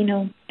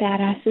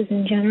 badasses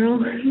in general,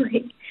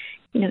 like,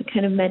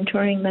 kind of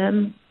mentoring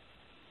them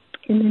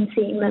and then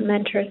seeing them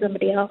mentor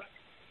somebody else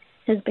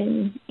has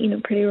been,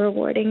 pretty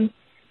rewarding.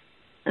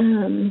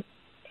 And,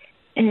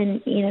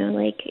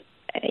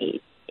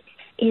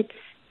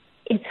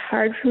 it's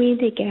hard for me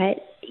to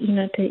get,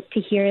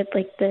 to hear it,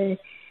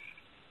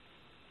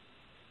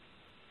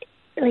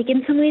 like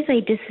in some ways I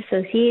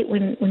disassociate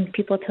when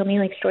people tell me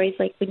like stories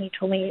like when you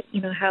told me,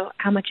 how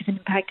much of an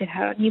impact it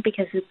had on you,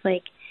 because it's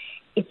like,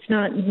 it's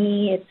not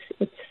me,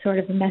 it's sort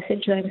of a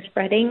message that I'm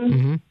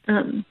spreading.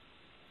 Mm-hmm.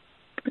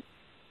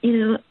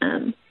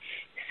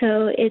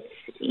 So it's,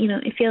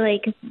 I feel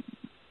like,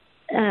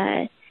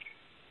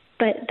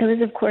 but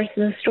those, of course,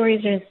 those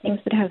stories are the things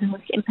that have the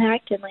most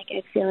impact and like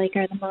I feel like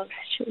are the most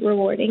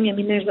rewarding. I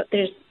mean, there's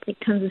like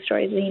tons of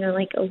stories,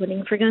 like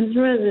opening for Guns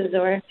N' Roses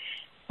or,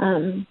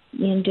 doing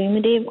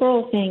the Dave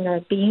Grohl thing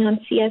or being on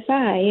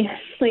CSI,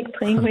 like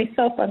playing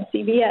myself on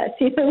CBS,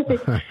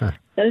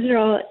 those are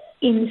all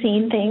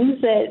insane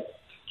things that,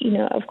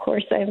 of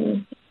course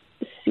I'm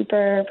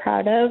super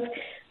proud of,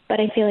 but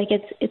I feel like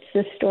it's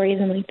the stories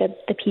and like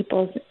the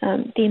people's,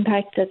 the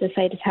impact that the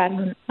site has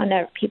had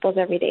on people's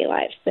everyday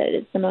lives that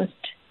is the most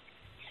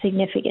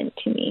significant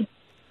to me.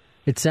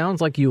 It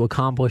sounds like you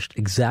accomplished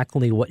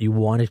exactly what you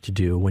wanted to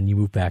do when you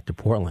moved back to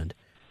Portland.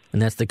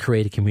 And that's to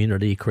create a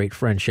community, create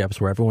friendships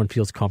where everyone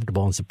feels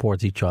comfortable and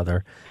supports each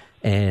other.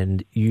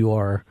 And you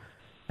are,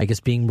 I guess,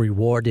 being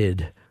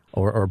rewarded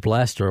or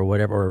blessed or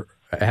whatever,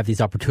 or have these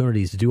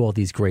opportunities to do all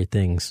these great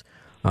things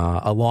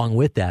along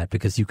with that,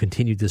 because you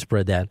continue to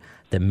spread that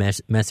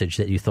message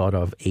that you thought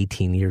of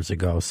 18 years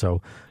ago.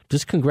 So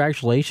just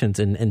congratulations.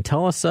 And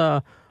tell us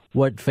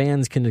what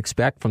fans can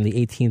expect from the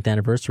 18th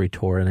anniversary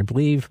tour. And I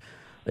believe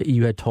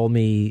you had told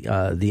me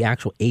the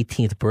actual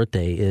 18th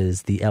birthday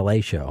is the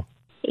LA show.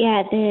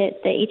 Yeah, the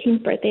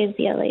 18th birthday is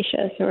the LA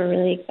show, so we're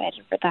really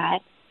excited for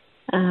that.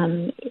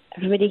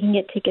 Everybody can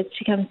get tickets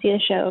to come see the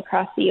show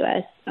across the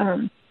U.S.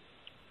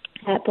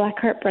 At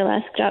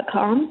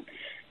blackheartburlesque.com.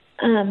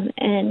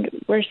 And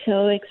we're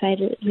so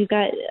excited. We've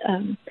got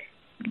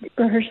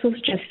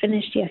rehearsals just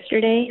finished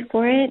yesterday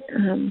for it.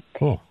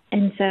 Cool.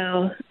 And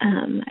so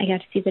I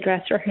got to see the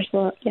dress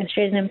rehearsal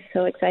yesterday, and I'm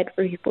so excited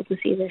for people to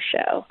see this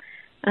show.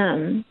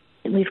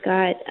 We've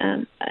got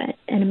an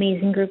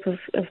amazing group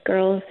of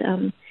girls.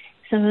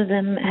 Some of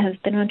them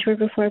have been on tour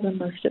before, but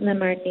most of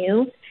them are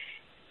new.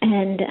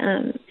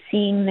 And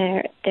seeing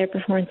their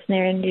performance and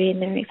their energy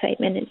and their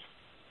excitement is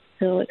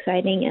so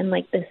exciting. And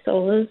like the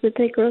solos that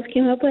the girls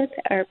came up with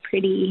are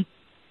pretty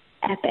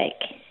epic.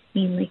 I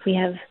mean, like we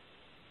have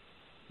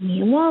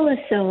Mia Wallace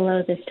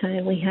solo this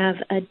time. We have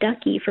a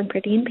Ducky from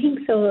Pretty in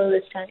Pink solo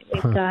this time.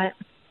 We've got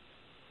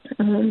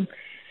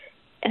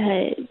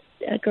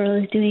a girl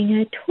is doing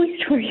a Toy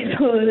Story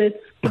solo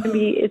that's going to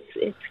be,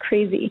 it's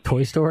crazy.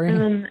 Toy Story?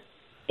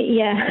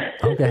 Yeah.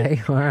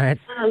 Okay. All right.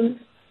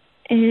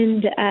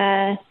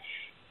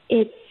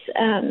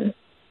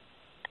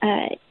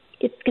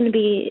 It's going to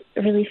be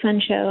a really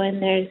fun show,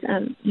 and there's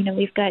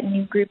we've got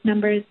new group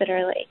numbers that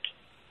are like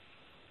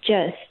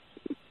just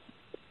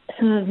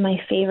some of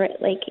my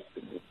favorite. Like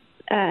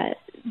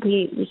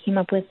we came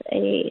up with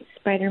a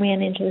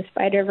Spider-Man Into the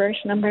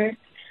Spider-Verse number.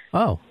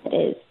 Oh,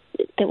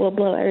 that will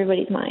blow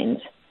everybody's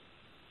minds.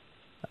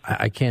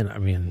 I can't. I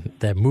mean,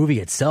 that movie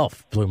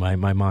itself blew my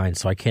mind.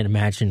 So I can't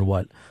imagine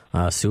what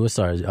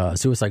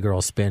Suicide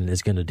Girls Spin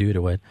is going to do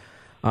to it.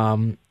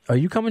 Are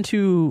you coming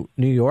to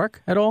New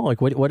York at all?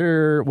 Like, what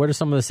are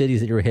some of the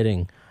cities that you're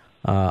hitting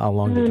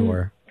along the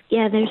tour?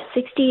 Yeah, there's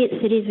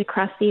 68 cities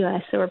across the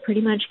U.S., so we're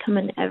pretty much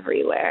coming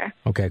everywhere.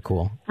 Okay,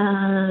 cool.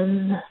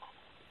 Do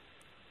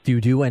you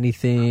do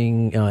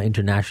anything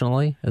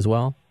internationally as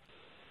well?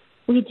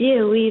 We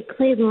do. We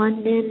played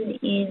London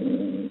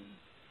in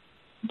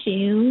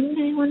June,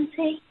 I want to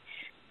say.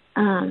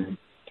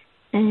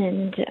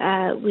 And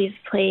we've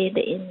played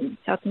in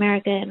South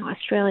America and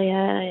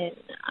Australia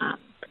and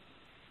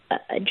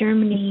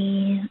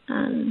Germany.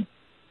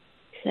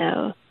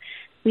 So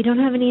we don't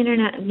have any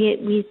internet.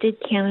 We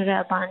did Canada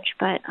a bunch,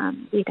 but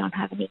we don't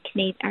have any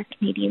Our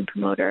Canadian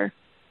promoter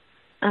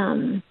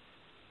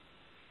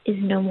is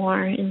no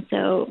more. And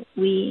so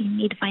we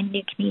need to find a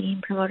new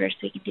Canadian promoter so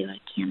we can do a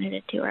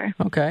Canada tour.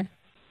 Okay.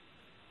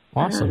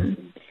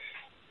 Awesome.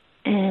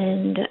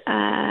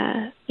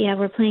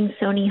 We're playing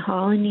Sony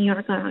Hall in New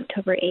York on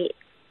October 8th.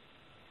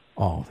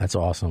 Oh, that's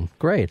awesome!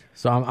 Great.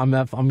 So I'm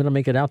going to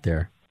make it out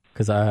there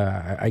because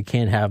I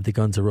can't have the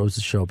Guns N'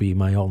 Roses show be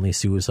my only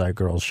Suicide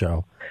Girls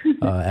show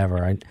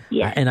ever. I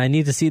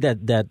need to see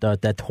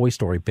that Toy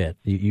Story bit.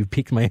 You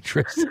piqued my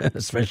interest,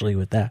 especially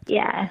with that.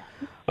 Yeah.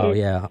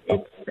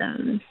 It's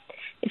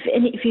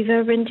if you've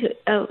ever been to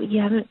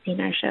you haven't seen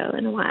our show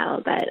in a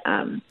while, but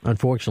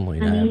unfortunately,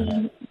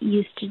 I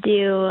used to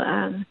do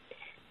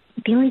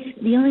the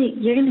only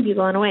you're going to be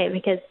blown away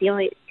because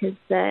like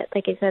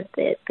I said,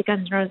 the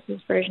Guns N'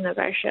 Roses version of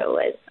our show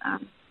was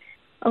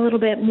a little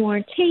bit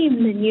more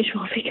tame than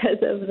usual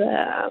because of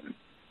the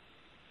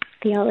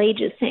all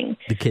ages thing.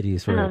 The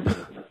kiddies, right?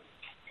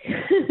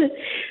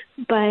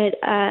 But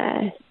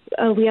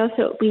we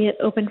had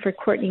opened for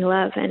Courtney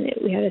Love, and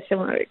we had a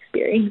similar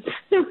experience.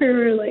 We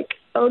were like,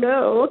 oh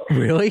no,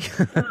 really?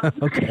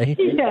 Okay.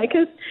 Yeah,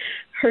 because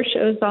her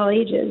show is all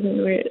ages,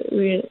 and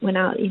we went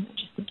out,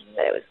 just thinking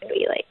that it was going to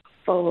be like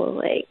full,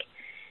 like,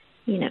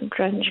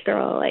 grunge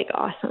girl, like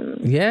awesome.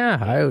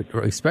 Yeah,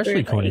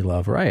 especially Courtney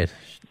Love, right?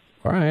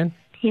 All right.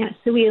 Yeah,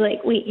 so we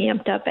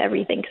amped up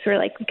everything because we're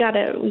like, we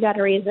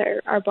gotta raise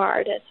our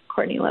bar to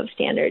Courtney Love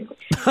standard.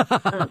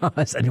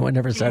 Has anyone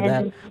ever said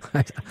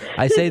that?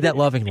 I say that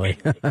lovingly.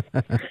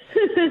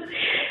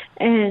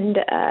 And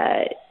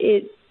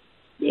it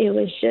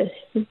was just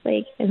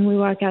like, and we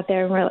walk out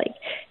there and we're like,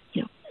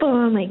 full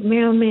on like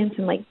Marilyn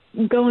Manson, like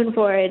going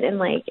for it, and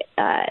like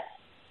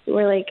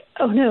we're like,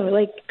 oh no,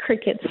 like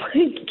crickets,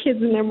 like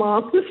kids and their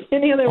moms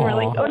standing there. We're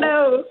like, oh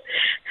no.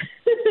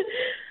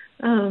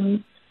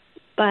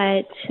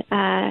 But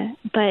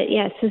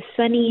yeah, so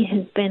Sunny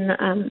has been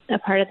a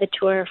part of the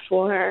tour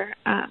for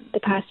the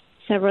past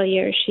several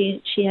years.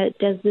 She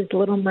does this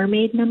Little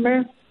Mermaid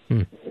number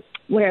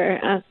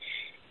where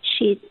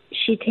she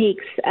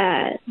takes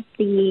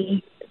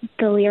the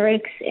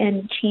lyrics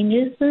and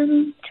changes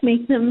them to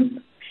make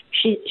them.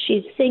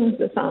 She sings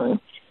the song,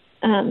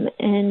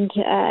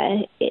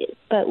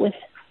 but with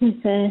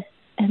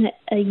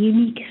a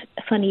unique,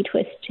 funny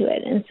twist to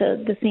it. And so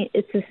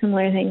it's a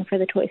similar thing for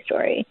the Toy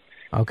Story.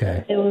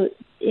 Okay. So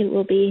it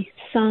will be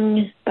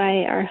sung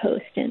by our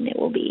host, and it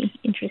will be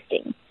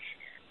interesting.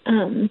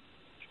 Sunny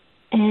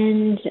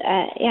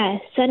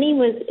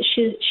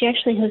she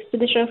actually hosted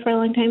the show for a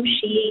long time.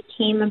 She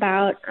came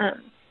about.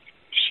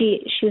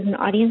 She was an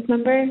audience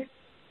member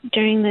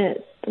during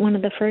one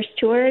of the first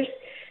tours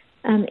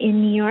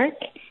in New York,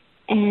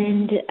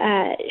 and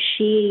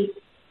she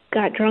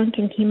got drunk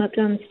and came up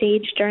on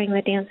stage during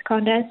the dance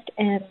contest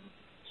and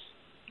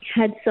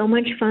had so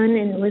much fun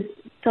and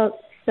felt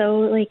so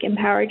like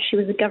empowered. She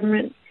was a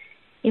government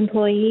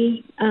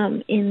employee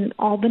in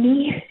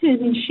Albany,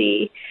 and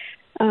she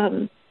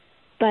came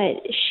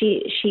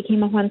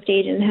up on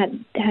stage and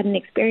had an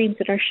experience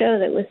at our show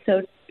that was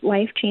so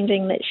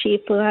life-changing that she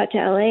flew out to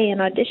LA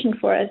and auditioned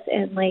for us,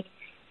 and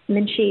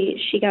then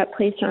she got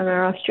placed on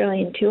our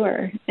Australian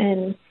tour,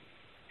 and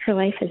her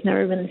life has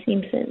never been the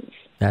same since.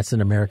 That's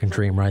an American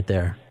dream right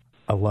there.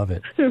 I love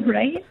it.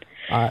 Right?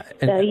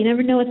 So you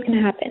never know what's going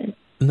to happen.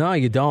 No,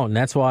 you don't. And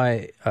that's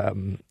why,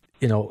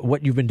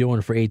 what you've been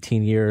doing for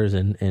 18 years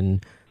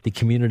and the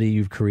community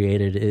you've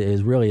created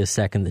is really a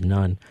second to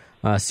none.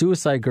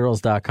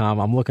 SuicideGirls.com.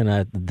 I'm looking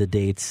at the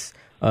dates.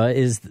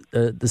 Is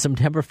the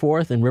September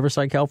 4th in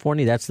Riverside,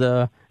 California? Is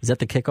that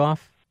the kickoff?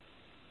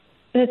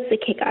 That's the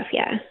kickoff,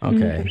 yeah.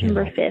 Okay.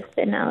 September 5th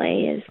in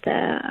LA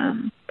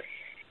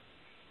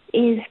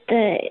is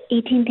the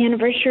 18th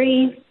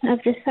anniversary of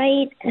the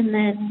site, and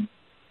then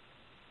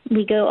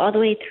we go all the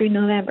way through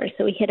November.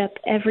 So we hit up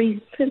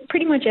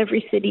pretty much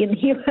every city in the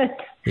U.S.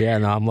 Yeah,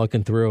 no, I'm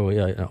looking through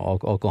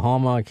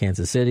Oklahoma,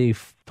 Kansas City,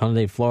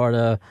 Sunday,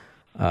 Florida,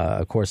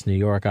 of course, New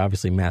York,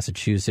 obviously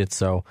Massachusetts.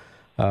 So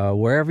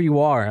wherever you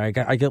are, I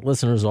get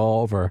listeners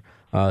all over.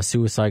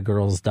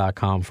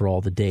 SuicideGirls.com for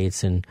all the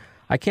dates. And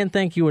I can't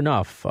thank you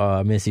enough,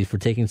 Missy, for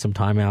taking some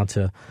time out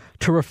to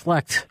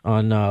reflect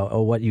on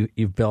what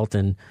you've built.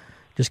 And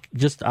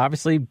just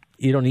obviously,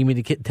 you don't need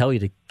me to tell you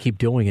to keep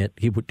doing it,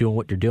 keep doing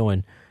what you're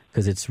doing,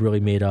 because it's really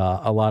made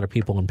a lot of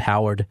people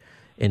empowered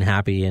and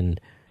happy. And,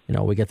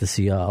 we get to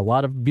see a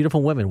lot of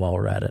beautiful women while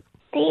we're at it.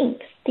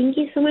 Thanks. Thank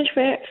you so much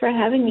for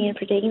having me and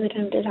for taking the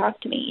time to talk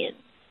to me.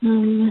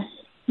 And,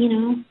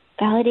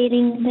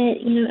 validating that,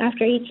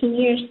 after 18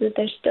 years that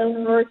there's still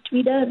more work to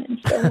be done and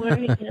still more,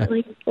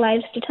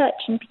 lives to touch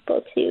and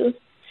people to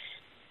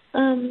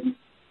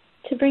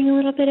bring a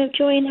little bit of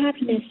joy and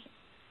happiness.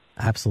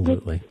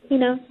 Absolutely.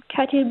 With,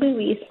 tattooed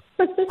boobies.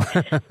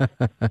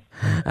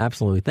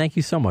 Absolutely. Thank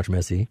you so much,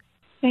 Missy.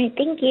 All right.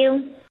 Thank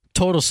you.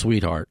 Total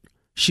sweetheart.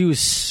 She was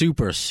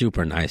super,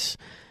 super nice.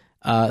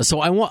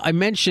 So I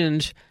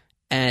mentioned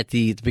at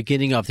the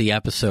beginning of the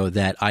episode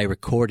that I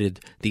recorded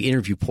the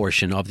interview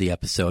portion of the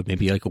episode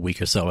maybe like a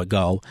week or so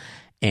ago,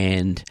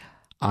 and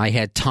I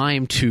had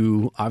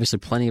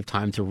plenty of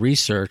time to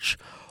research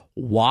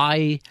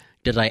why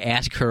did I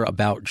ask her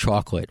about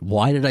chocolate?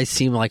 Why did I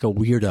seem like a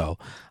weirdo?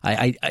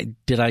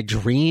 Did I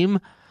dream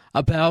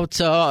about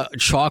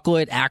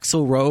chocolate,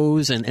 Axl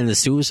Rose, and the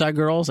Suicide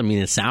Girls? I mean,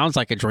 it sounds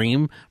like a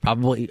dream.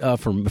 Probably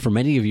for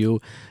many of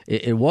you,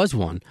 it was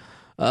one.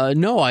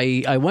 No,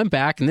 I went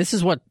back, and this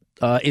is what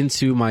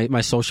into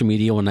my social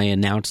media when I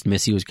announced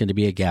Missy was going to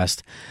be a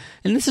guest.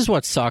 And this is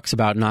what sucks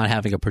about not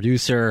having a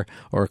producer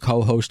or a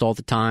co-host all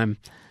the time.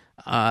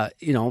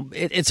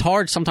 It's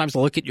hard sometimes to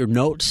look at your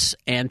notes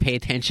and pay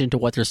attention to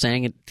what they're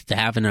saying to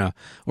have an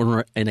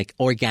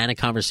organic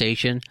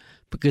conversation,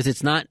 because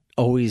it's not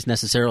always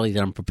necessarily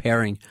that I'm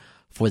preparing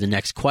for the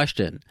next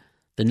question.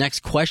 The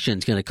next question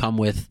is going to come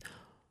with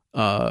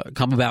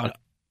come about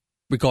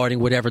regarding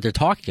whatever they're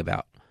talking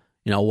about.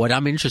 You know, what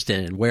I'm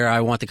interested in, where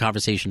I want the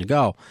conversation to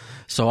go.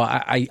 So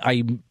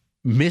I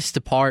missed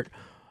the part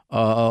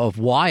of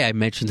why I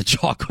mentioned the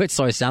chocolate,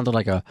 so I sounded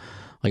like a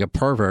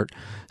pervert.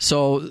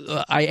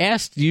 So I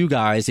asked you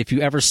guys if you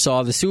ever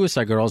saw the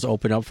Suicide Girls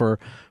open up for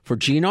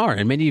GNR,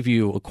 and many of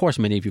you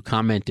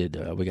commented.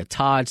 We got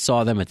Todd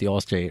saw them at the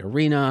Allstate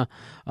Arena,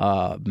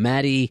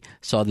 Maddie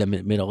saw them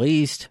at Middle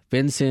East,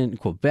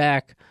 Vincent,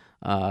 Quebec,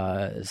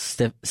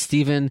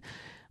 Stephen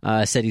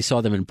said he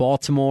saw them in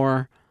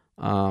Baltimore,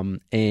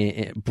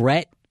 and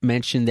Brett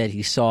mentioned that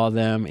he saw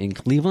them in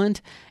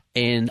Cleveland,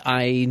 and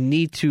I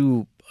need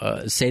to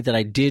say that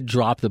I did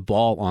drop the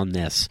ball on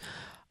this.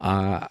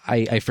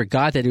 I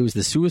forgot that it was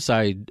the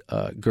Suicide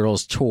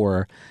Girls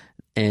tour,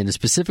 and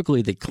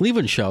specifically the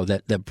Cleveland show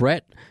that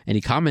Brett, and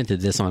he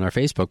commented this on our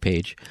Facebook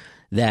page,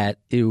 that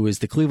it was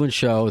the Cleveland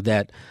show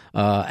that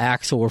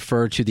Axl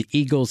referred to the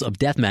Eagles of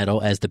death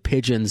metal as the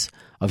pigeons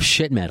of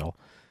shit metal.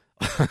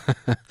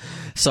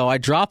 So I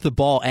dropped the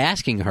ball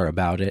asking her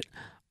about it.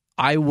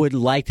 I would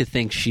like to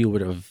think she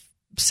would have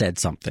said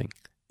something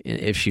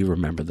if she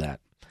remembered that.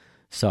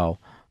 So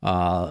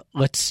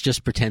let's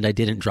just pretend I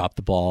didn't drop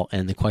the ball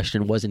and the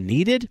question wasn't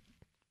needed.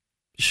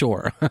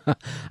 Sure.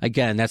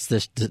 Again, that's the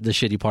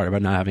shitty part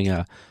about not having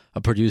a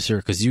producer,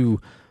 because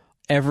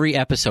every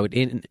episode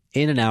in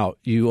and out,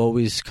 you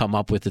always come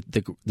up with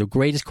the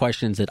greatest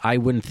questions that I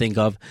wouldn't think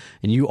of,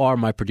 and you are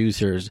my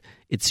producers.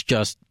 It's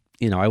just,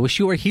 I wish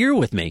you were here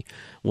with me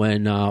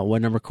when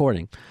I'm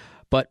recording.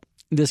 But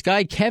this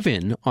guy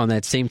Kevin on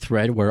that same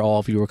thread where all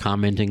of you were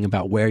commenting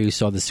about where you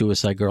saw the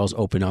Suicide Girls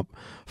open up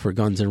for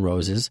Guns N'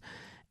 Roses,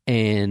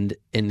 and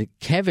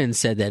Kevin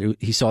said that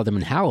he saw them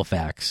in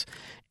Halifax,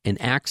 and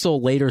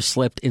Axl later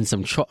slipped in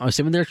some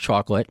of their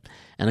chocolate,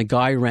 and a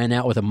guy ran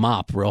out with a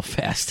mop real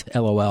fast.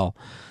 LOL.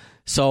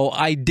 So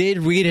I did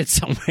read it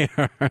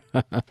somewhere.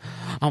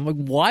 I'm like,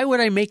 why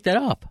would I make that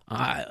up?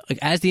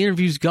 As the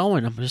interview's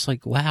going, I'm just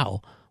like,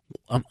 wow,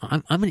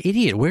 I'm an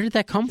idiot. Where did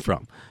that come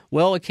from?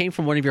 Well, it came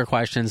from one of your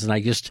questions, and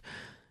I just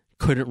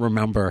couldn't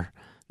remember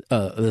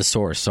the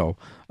source. So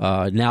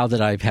now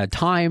that I've had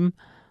time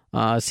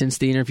since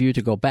the interview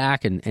to go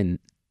back and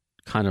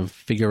kind of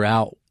figure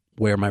out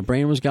where my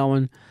brain was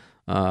going,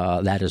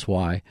 that is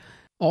why.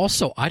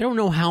 Also, I don't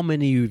know how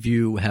many of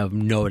you have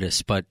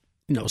noticed, but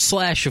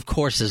Slash, of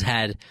course, has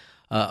had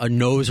a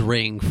nose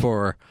ring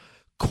for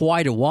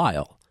quite a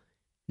while.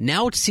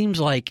 Now it seems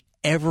like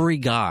every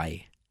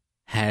guy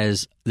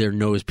has their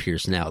nose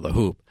pierced now, the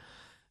hoop.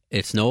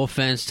 It's no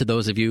offense to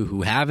those of you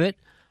who have it.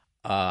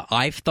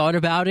 I've thought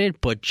about it,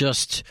 but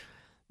just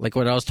like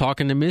what I was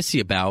talking to Missy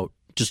about,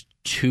 just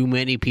too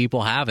many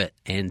people have it.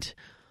 And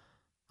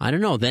I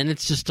don't know, then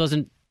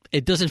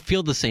it doesn't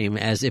feel the same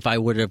as if I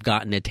would have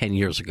gotten it 10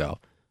 years ago.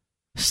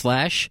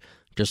 Slash,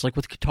 just like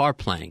with guitar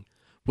playing,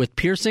 with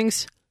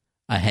piercings,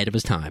 ahead of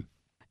his time.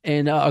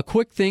 And a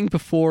quick thing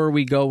before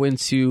we go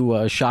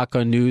into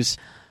shotgun news.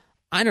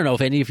 I don't know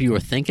if any of you are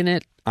thinking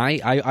it.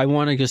 I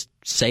want to just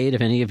say it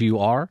if any of you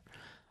are.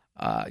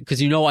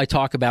 Because I've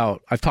talked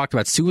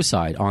about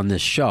suicide on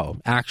this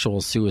show,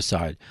 actual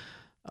suicide,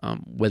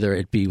 whether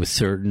it be with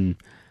certain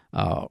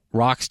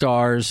rock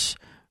stars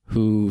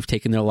who've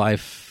taken their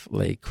life,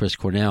 like Chris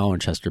Cornell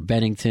and Chester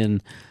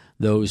Bennington,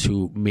 those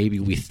who maybe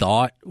we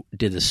thought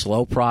did the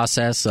slow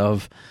process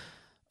of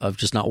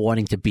just not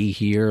wanting to be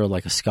here,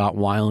 like a Scott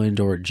Weiland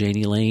or a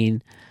Janie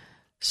Lane.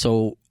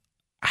 So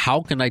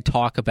how can I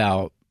talk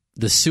about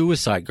the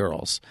Suicide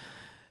Girls?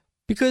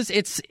 Because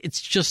it's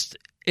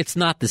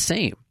not the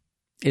same.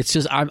 It's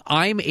just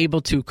I'm able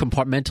to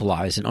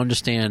compartmentalize and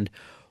understand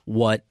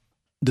what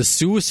the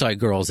Suicide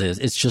Girls is.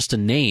 It's just a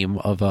name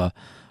of a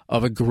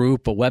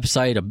group, a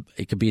website.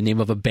 It could be a name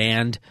of a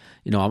band.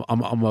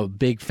 I'm a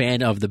big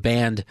fan of the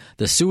band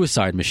The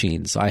Suicide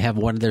Machines. I have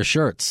one of their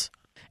shirts.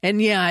 And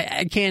yeah,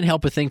 I can't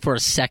help but think for a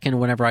second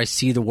whenever I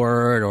see the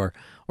word or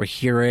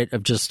hear it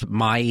of just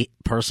my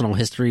personal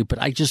history,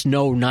 but I just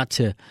know not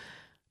to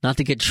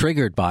get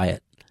triggered by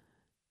it.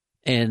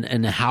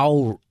 And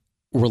how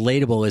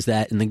relatable is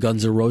that in the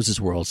Guns N' Roses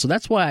world? So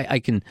that's why I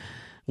can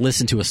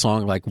listen to a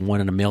song like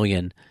One in a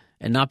Million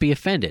and not be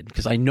offended,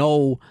 because I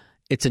know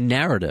it's a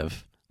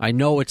narrative. I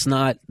know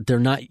they're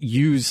not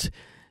used,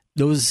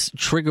 those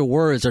trigger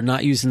words are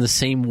not used in the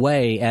same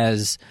way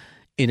as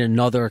in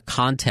another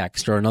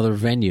context or another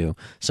venue.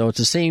 So it's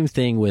the same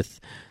thing with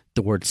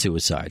the word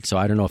suicide. So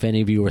I don't know if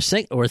any of you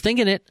were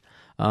thinking it.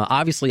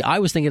 Obviously, I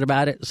was thinking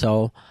about it,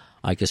 so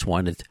I just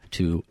wanted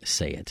to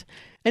say it.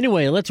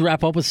 Anyway, let's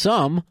wrap up with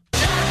some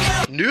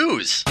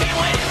news.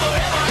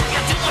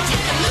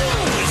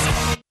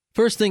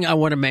 First thing I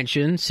want to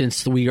mention,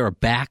 since we are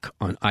back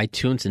on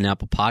iTunes and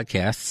Apple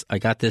Podcasts, I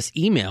got this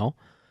email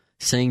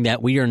saying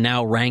that we are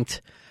now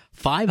ranked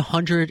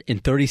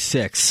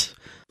 536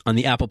 on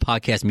the Apple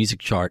Podcast music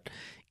chart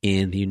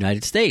in the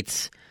United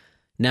States.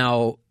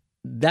 Now,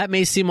 that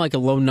may seem like a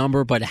low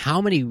number, but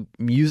how many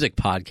music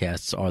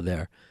podcasts are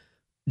there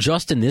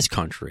just in this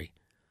country?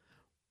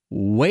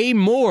 Way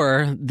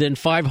more than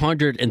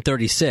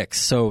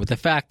 536. So the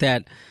fact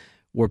that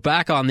We're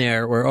back on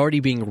there. We're already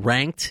being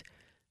ranked.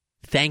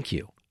 Thank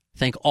you.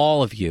 Thank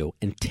all of you,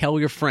 and tell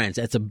your friends.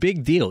 That's a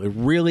big deal. It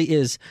really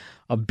is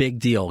a big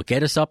deal.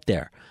 Get us up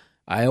there.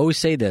 I always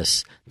say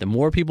this. The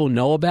more people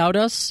know about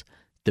us,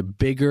 the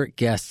bigger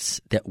guests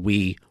that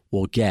we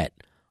will get.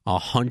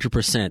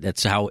 100%.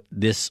 That's how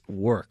this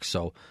works.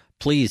 So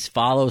please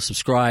follow,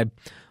 subscribe,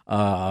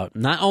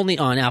 not only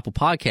on Apple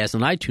Podcasts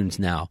and iTunes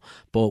now,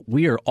 but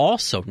we are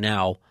also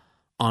now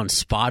on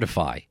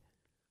Spotify.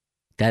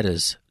 That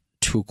is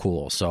too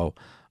cool. So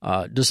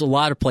there's a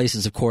lot of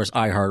places, of course,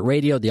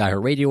 iHeartRadio, the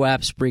iHeartRadio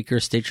app,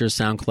 Spreaker, Stitcher,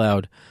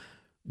 SoundCloud,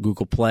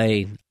 Google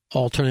Play,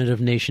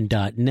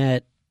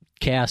 AlternativeNation.net,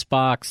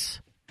 CastBox,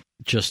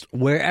 just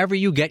wherever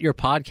you get your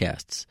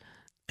podcasts.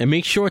 And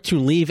make sure to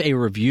leave a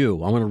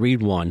review. I want to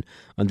read one.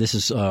 And this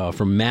is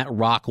from Matt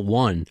Rock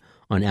 1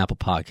 on Apple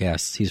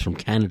Podcasts. He's from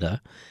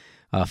Canada.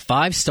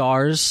 5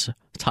 stars,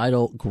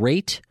 title,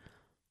 Great,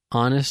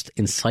 Honest,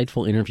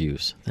 Insightful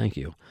Interviews. Thank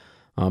you.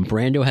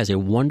 Brando has a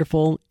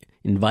wonderful,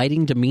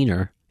 inviting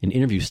demeanor and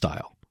interview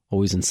style.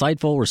 Always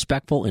insightful,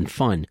 respectful, and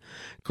fun.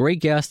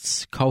 Great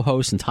guests,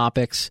 co-hosts, and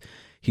topics.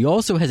 He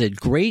also has a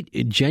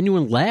great,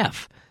 genuine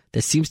laugh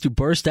that seems to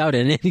burst out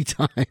at any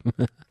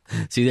time.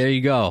 See, there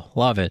you go.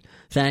 Love it.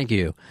 Thank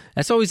you.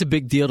 That's always a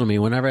big deal to me.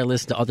 Whenever I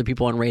listen to other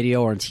people on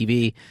radio or on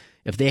TV,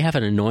 if they have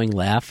an annoying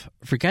laugh,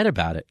 forget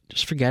about it.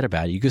 Just forget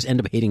about it. You just end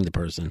up hating the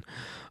person.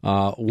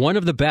 One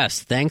of the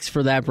best. Thanks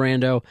for that,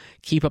 Brando.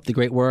 Keep up the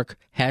great work.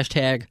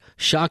 Hashtag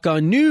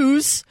Shotgun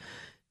News.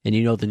 And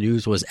you know the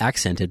news was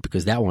accented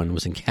because that one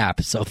was in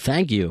caps. So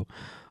thank you,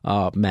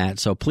 Matt.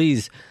 So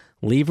please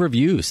leave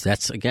reviews.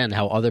 That's, again,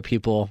 how other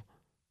people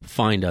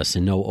find us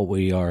and know what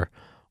we are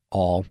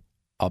all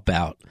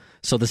about.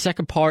 So the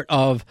second part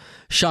of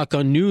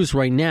Shotgun News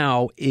right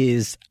now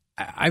is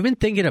I've been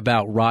thinking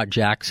about Rod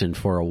Jackson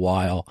for a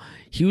while.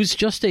 He was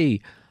just a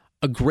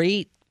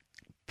great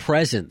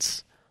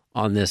presence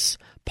on this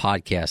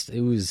podcast.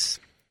 It was,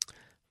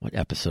 what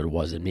episode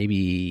was it?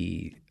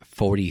 Maybe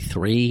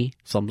 43?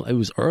 Something. It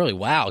was early.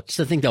 Wow. Just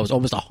to think that was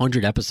almost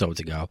 100 episodes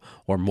ago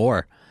or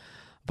more.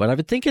 But I've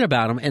been thinking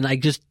about him, and I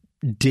just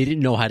didn't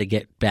know how to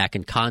get back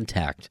in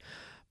contact.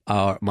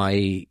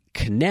 My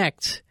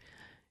connect,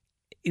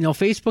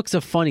 Facebook's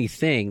a funny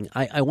thing.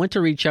 I went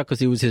to reach out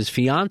because it was his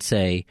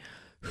fiance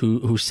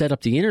who set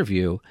up the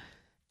interview,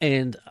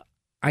 and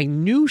I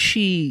knew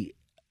she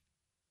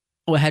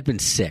had been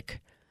sick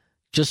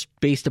just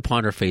based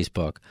upon her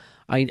Facebook.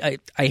 I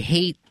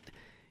hate,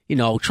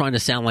 trying to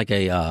sound like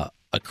a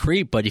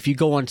creep, but if you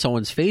go on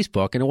someone's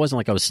Facebook, and it wasn't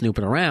like I was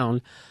snooping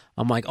around,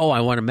 I'm like, oh, I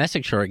want to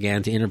message her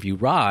again to interview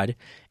Rod,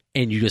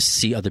 and you just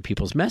see other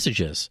people's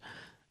messages.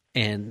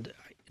 And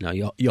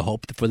you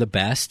hope for the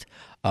best.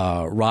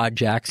 Rod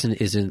Jackson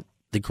isn't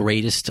the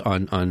greatest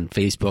on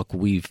Facebook.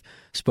 We've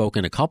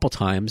spoken a couple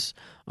times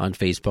on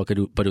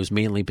Facebook, but it was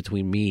mainly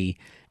between me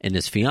and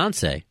his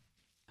fiance.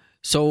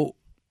 So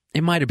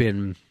it might have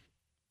been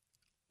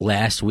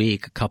last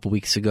week, a couple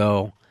weeks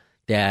ago,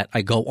 that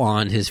I go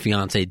on his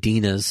fiance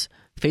Dina's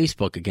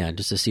Facebook again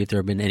just to see if there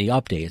have been any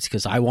updates,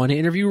 because I want to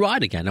interview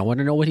Rod again. I want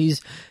to know what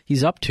he's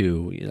up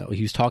to.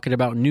 He was talking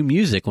about new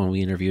music when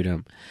we interviewed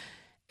him.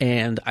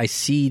 And I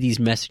see these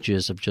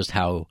messages of just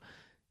how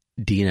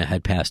Dina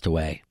had passed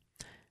away.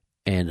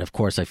 And, of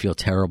course, I feel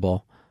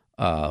terrible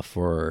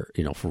for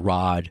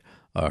Rod,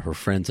 her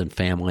friends and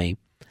family.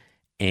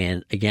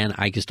 And, again,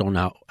 I just don't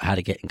know how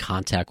to get in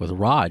contact with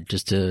Rod,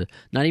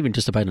 not even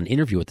just about an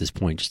interview at this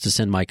point, just to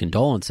send my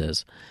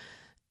condolences.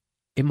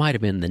 It might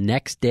have been the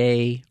next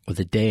day or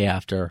the day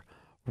after,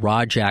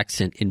 Rod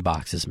Jackson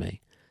inboxes me.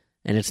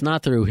 And it's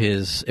not through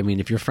his,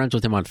 if you're friends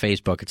with him on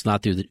Facebook,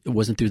 it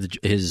wasn't through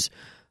his,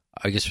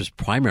 I guess, his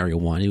primary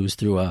one. It was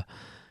through a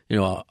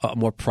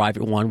more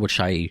private one, which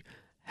I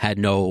had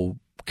no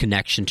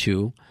connection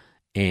to,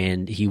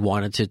 and he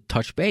wanted to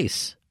touch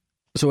base.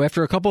 So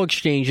after a couple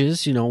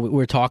exchanges,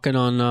 we're talking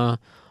on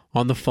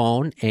the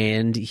phone,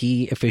 and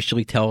he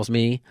officially tells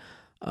me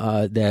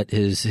that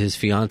his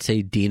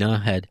fiancée Dina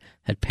had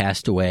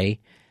passed away,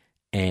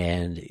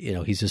 and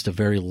he's just a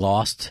very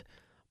lost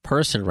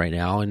person right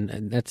now,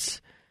 and it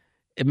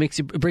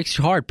breaks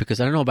your heart, because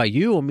I don't know about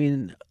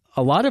you.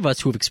 A lot of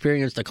us who have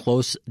experienced a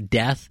close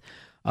death,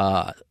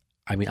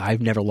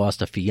 I've never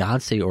lost a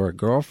fiance or a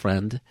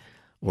girlfriend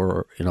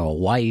or a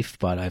wife,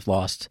 but I've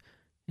lost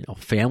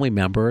family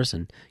members,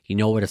 and you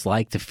know what it's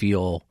like to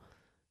feel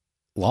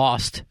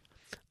lost.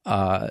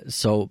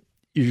 So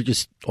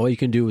all you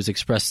can do is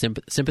express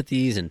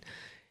sympathies, and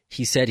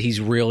he said he's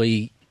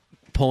really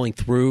pulling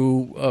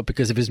through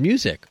because of his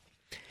music,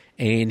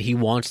 and he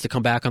wants to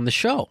come back on the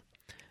show.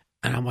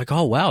 And I'm like,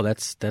 oh wow,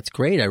 that's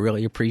great. I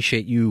really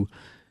appreciate you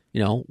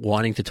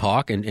wanting to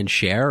talk and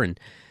share. And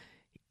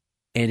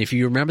if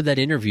you remember that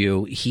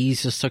interview,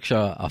 he's just such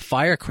a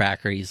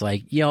firecracker. He's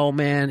like, yo,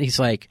 man, he's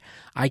like,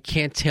 I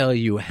can't tell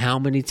you how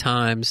many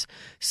times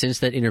since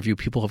that interview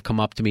people have come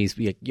up to me. He's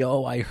like,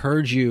 yo, I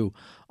heard you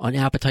on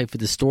Appetite for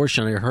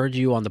Distortion. I heard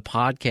you on the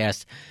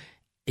podcast.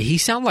 He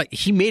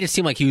made it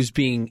seem like he was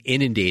being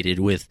inundated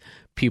with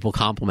people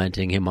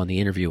complimenting him on the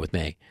interview with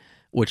me,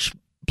 which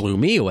blew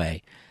me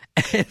away.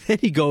 And then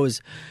he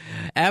goes,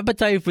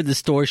 appetite for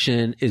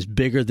distortion is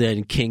bigger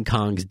than King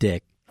Kong's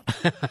dick.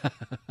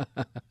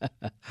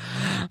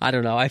 I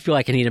don't know. I feel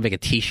like I need to make a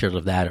T-shirt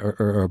of that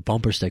or a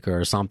bumper sticker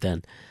or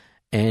something.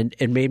 And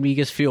it made me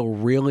just feel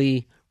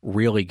really,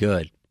 really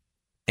good.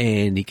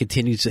 And he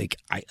continues, like,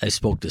 I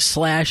spoke to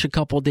Slash a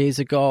couple of days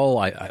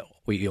ago.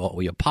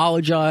 We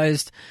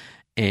apologized,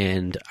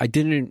 and I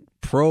didn't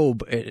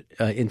probe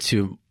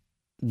into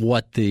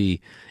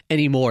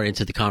anymore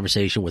into the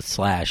conversation with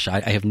Slash. I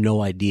have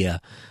no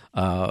idea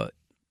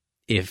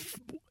if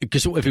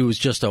it was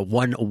just a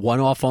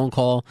one-off phone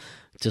call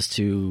just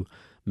to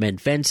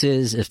mend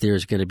fences, if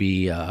there's going to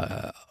be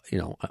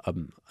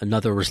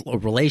another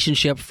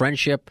relationship,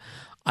 friendship.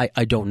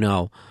 I don't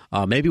know.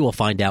 Maybe we'll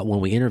find out when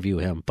we interview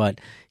him. But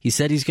he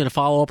said he's going to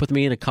follow up with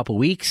me in a couple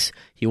weeks.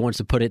 He wants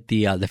to put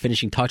the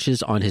finishing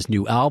touches on his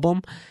new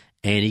album,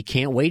 and he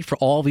can't wait for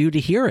all of you to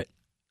hear it.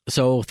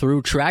 So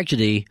through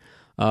tragedy,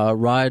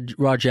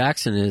 Rod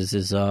Jackson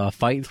is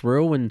fighting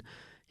through, and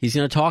he's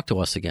going to talk to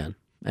us again.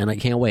 And I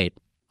can't wait.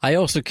 I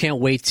also can't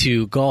wait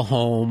to go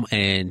home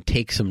and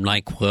take some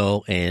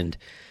NyQuil and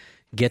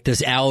get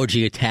this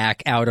allergy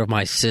attack out of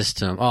my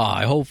system. Oh,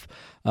 I hope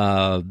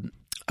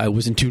I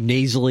wasn't too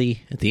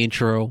nasally at the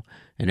intro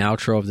and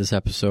outro of this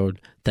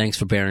episode. Thanks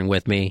for bearing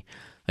with me.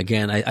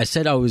 Again, I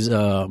said I was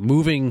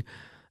moving,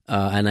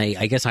 and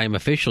I guess I am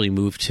officially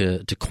moved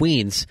to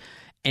Queens.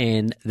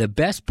 And the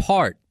best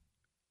part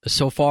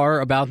so far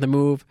about the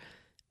move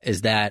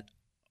is that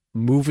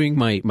moving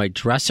my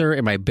dresser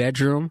in my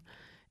bedroom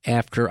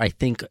after, I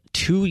think,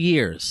 2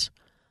 years,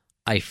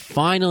 I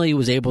finally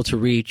was able to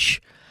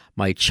reach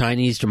my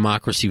Chinese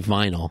Democracy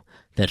vinyl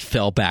that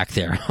fell back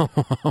there.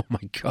 Oh,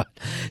 my God.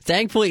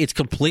 Thankfully, it's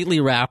completely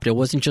wrapped. It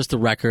wasn't just the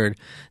record.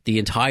 The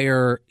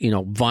entire,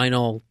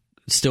 vinyl,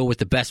 still with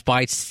the Best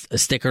Buy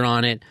sticker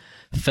on it,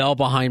 fell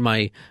behind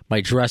my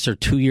dresser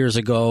 2 years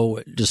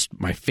ago. Just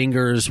my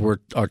fingers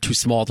are too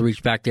small to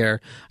reach back there.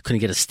 I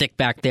couldn't get a stick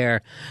back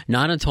there.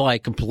 Not until I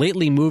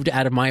completely moved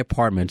out of my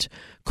apartment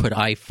could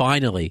I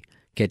finally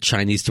get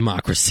Chinese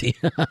Democracy.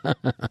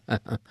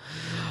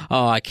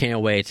 Oh, I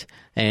can't wait.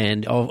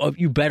 And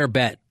you better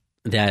bet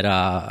that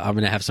I'm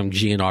going to have some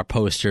GNR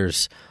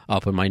posters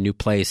up in my new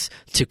place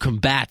to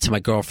combat my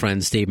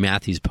girlfriend's Dave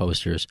Matthews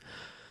posters.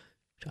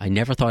 I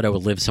never thought I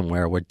would live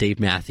somewhere where Dave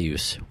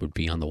Matthews would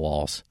be on the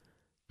walls.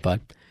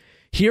 But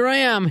here I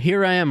am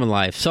in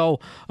life. So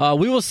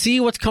we will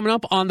see what's coming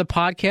up on the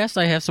podcast.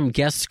 I have some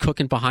guests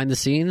cooking behind the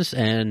scenes.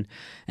 And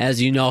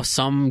as you know,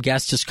 some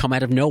guests just come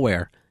out of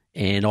nowhere.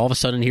 And all of a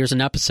sudden, here's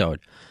an episode.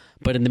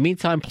 But in the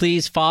meantime,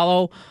 please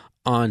follow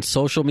on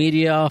social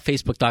media,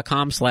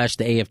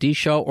 facebook.com/The AFD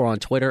Show, or on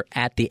Twitter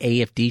 @The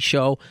AFD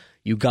Show.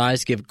 You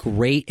guys give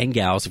great, and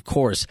gals, of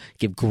course,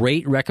 give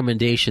great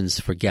recommendations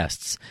for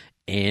guests.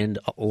 And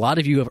a lot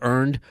of you have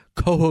earned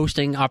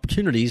co-hosting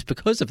opportunities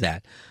because of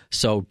that.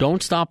 So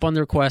don't stop on the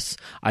requests.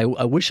 I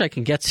wish I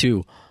can get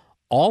to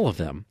all of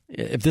them.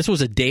 If this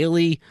was a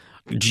daily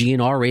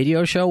GNR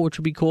radio show, which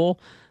would be cool,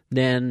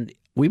 then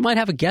we might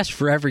have a guest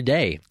for every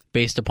day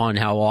based upon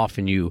how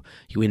often you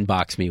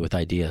inbox me with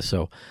ideas.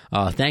 So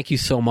thank you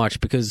so much,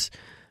 because,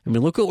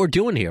 look what we're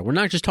doing here. We're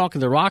not just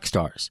talking to rock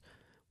stars.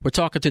 We're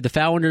talking to the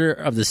founder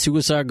of the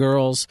Suicide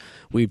Girls.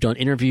 We've done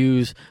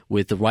interviews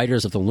with the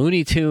writers of the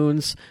Looney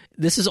Tunes.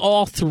 This is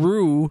all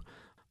through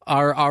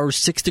our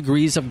 6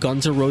 degrees of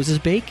Guns N' Roses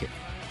bacon.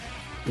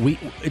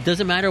 It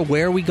doesn't matter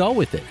where we go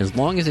with it. As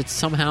long as it's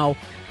somehow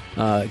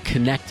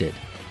connected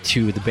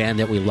to the band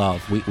that we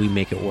love, we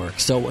make it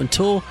work. So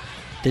until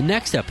the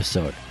next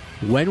episode,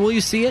 when will you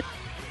see it?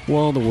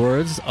 Well, in the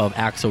words of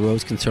Axl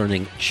Rose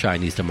concerning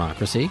Chinese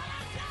Democracy,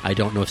 I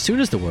don't know if soon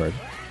is the word,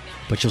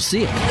 but you'll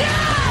see it.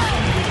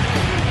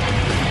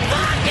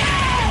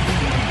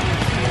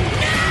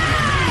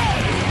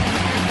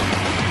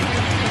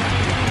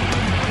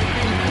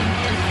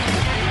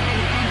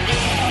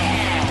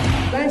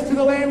 Thanks to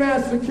the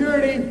lame-ass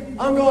security,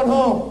 I'm going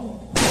home.